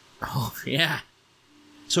 Oh, yeah.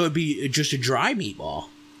 So, it'd be just a dry meatball.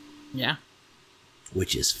 Yeah.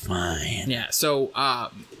 Which is fine. Yeah, so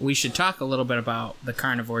we should talk a little bit about the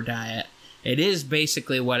carnivore diet. It is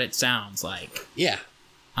basically what it sounds like. Yeah.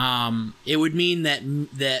 It would mean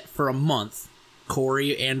that for a month,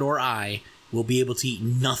 Corey and or I will be able to eat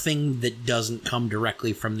nothing that doesn't come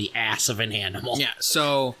directly from the ass of an animal. Yeah,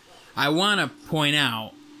 so I want to point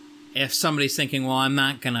out, if somebody's thinking, well, I'm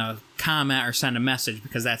not going to comment or send a message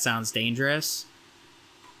because that sounds dangerous,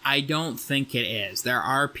 I don't think it is. There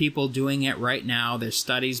are people doing it right now. There's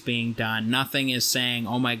studies being done. Nothing is saying,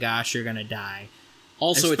 oh my gosh, you're going to die.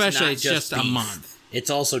 Also, especially it's just a month. It's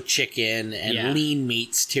also chicken and lean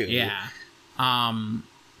meats, too. Yeah.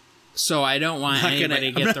 So I don't want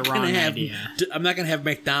anybody to get the wrong idea. I'm not going to have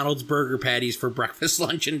McDonald's burger patties for breakfast,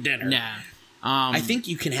 lunch, and dinner. Yeah. I think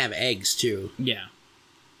you can have eggs, too. Yeah.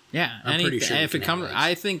 Yeah. I'm pretty sure if it comes,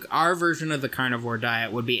 I think our version of the carnivore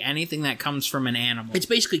diet would be anything that comes from an animal. It's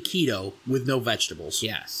basically keto with no vegetables.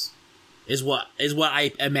 Yes. Is what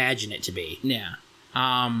I imagine it to be. Yeah.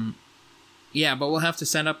 Yeah, but we'll have to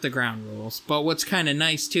set up the ground rules. But what's kind of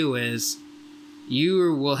nice, too, is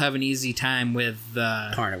you will have an easy time with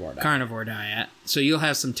the carnivore diet. So you'll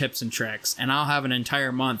have some tips and tricks, and I'll have an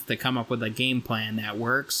entire month to come up with a game plan that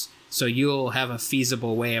works. So you'll have a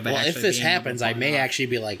feasible way of actually. Well, if this happens, I may actually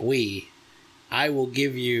be like, I will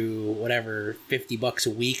give you whatever $50 a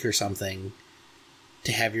week or something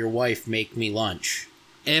to have your wife make me lunch.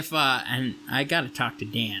 If and I got to talk to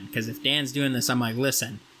Dan, because if Dan's doing this, I'm like,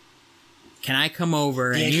 listen, can I come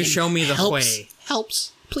over and you show me the way?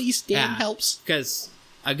 Helps. Please, Dan, helps. Because,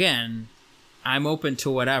 again, I'm open to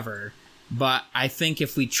whatever, but I think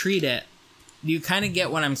if we treat it, you kind of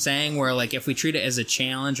get what I'm saying, where, like, if we treat it as a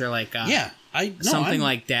challenge or, like, something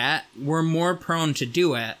like that, we're more prone to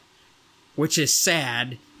do it, which is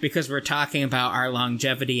sad, because we're talking about our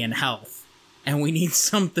longevity and health, and we need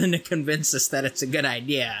something to convince us that it's a good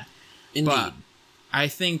idea. Indeed. But I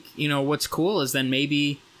think, what's cool is then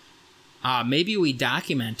maybe we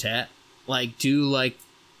document it, like, do, like,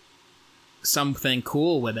 something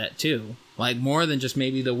cool with it too, like more than just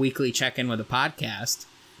maybe the weekly check-in with a podcast.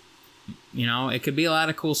 It could be a lot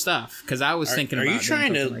of cool stuff, because I was thinking about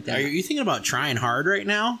are you thinking about trying hard right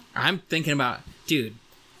now? I'm thinking about, dude,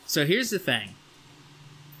 so here's the thing.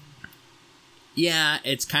 Yeah,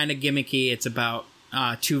 it's kind of gimmicky. It's about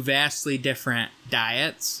two vastly different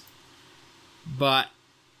diets, but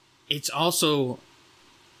it's also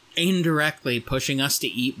indirectly pushing us to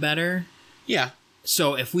eat better. Yeah.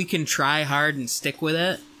 So if we can try hard and stick with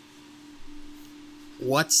it,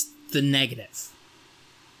 what's the negative?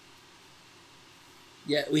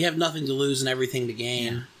 Yeah, we have nothing to lose and everything to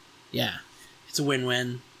gain. Yeah. It's a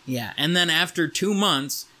win-win. Yeah, and then after 2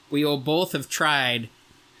 months, we will both have tried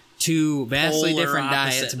two vastly different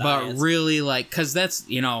diets, but really, like, because that's,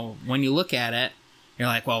 when you look at it, you're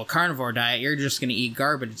like, well, carnivore diet, you're just going to eat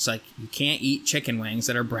garbage. It's like, you can't eat chicken wings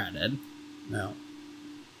that are breaded. No.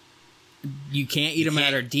 You can't eat them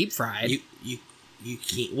that are deep fried. You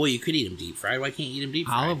can't. Well, you could eat them deep fried. Why can't you eat them deep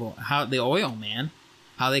fried? Olive oil. The oil, man.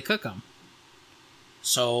 How they cook them.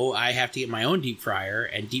 So I have to get my own deep fryer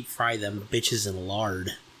and deep fry them bitches in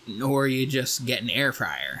lard. Or you just get an air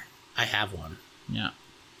fryer. I have one. Yeah.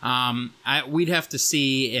 We'd have to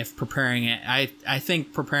see if preparing it. I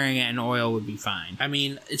think preparing it in oil would be fine. I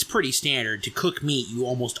mean, it's pretty standard to cook meat. You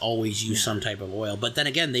almost always use some type of oil, but then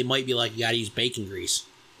again, they might be like, you got to use bacon grease.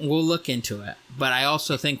 We'll look into it, but I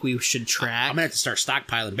also think we should track. I'm gonna have to start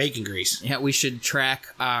stockpiling bacon grease. Yeah, we should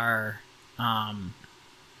track our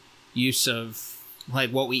use of, like,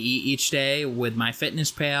 what we eat each day with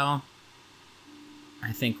MyFitnessPal.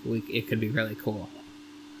 I think it could be really cool.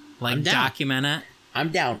 Like, document it. I'm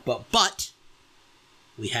down, but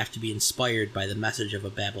we have to be inspired by the message of a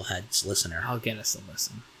Babbleheads listener. I'll get us to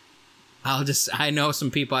listen. I know some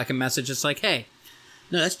people I can message. It's like, hey.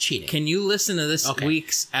 No, that's cheating. Can you listen to this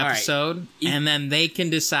week's episode? Right. And then they can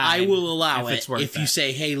decide. I will allow it. It's worth if you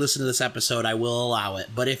say, hey, listen to this episode, I will allow it.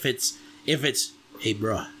 But if it's, hey,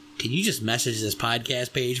 bro, can you just message this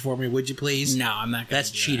podcast page for me, would you please? No, I'm not going to.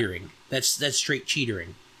 That's cheatering. That's straight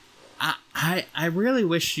cheatering. I really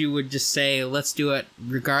wish you would just say, let's do it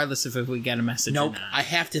regardless of if we get a message or not. I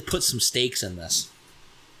have to put some stakes in this.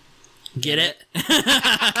 Get it?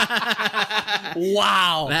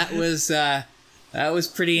 Wow. That was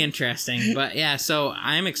pretty interesting. But yeah, so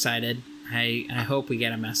I'm excited. I hope we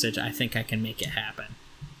get a message. I think I can make it happen.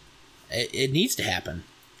 It needs to happen.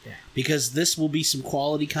 Yeah. Because this will be some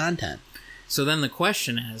quality content. So then the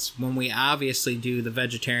question is, when we obviously do the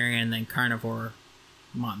vegetarian and carnivore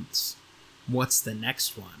months, what's the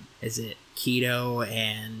next one? Is it keto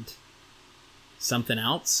and something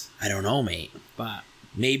else? I don't know, mate. But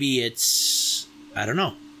maybe it's, I don't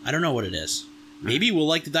know. I don't know what it is. Maybe we'll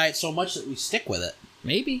like the diet so much that we stick with it.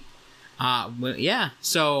 Maybe. Yeah.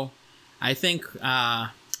 So I think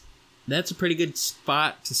that's a pretty good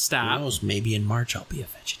spot to stop. Who knows? Maybe in March I'll be a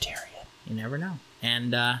vegetarian. You never know.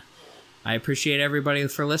 And I appreciate everybody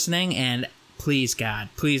for listening. And please, God,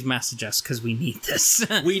 please message us, because we need this.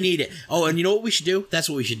 We need it. Oh, and you know what we should do? That's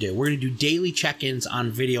what we should do. We're going to do daily check-ins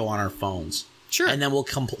on video on our phones. Sure. And then we'll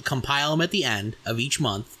compile them at the end of each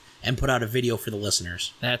month and put out a video for the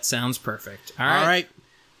listeners. That sounds perfect. All right.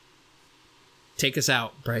 Take us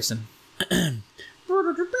out, Bryson. Is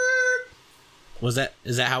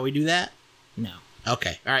that how we do that? No.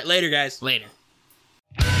 Okay. All right. Later, guys. Later.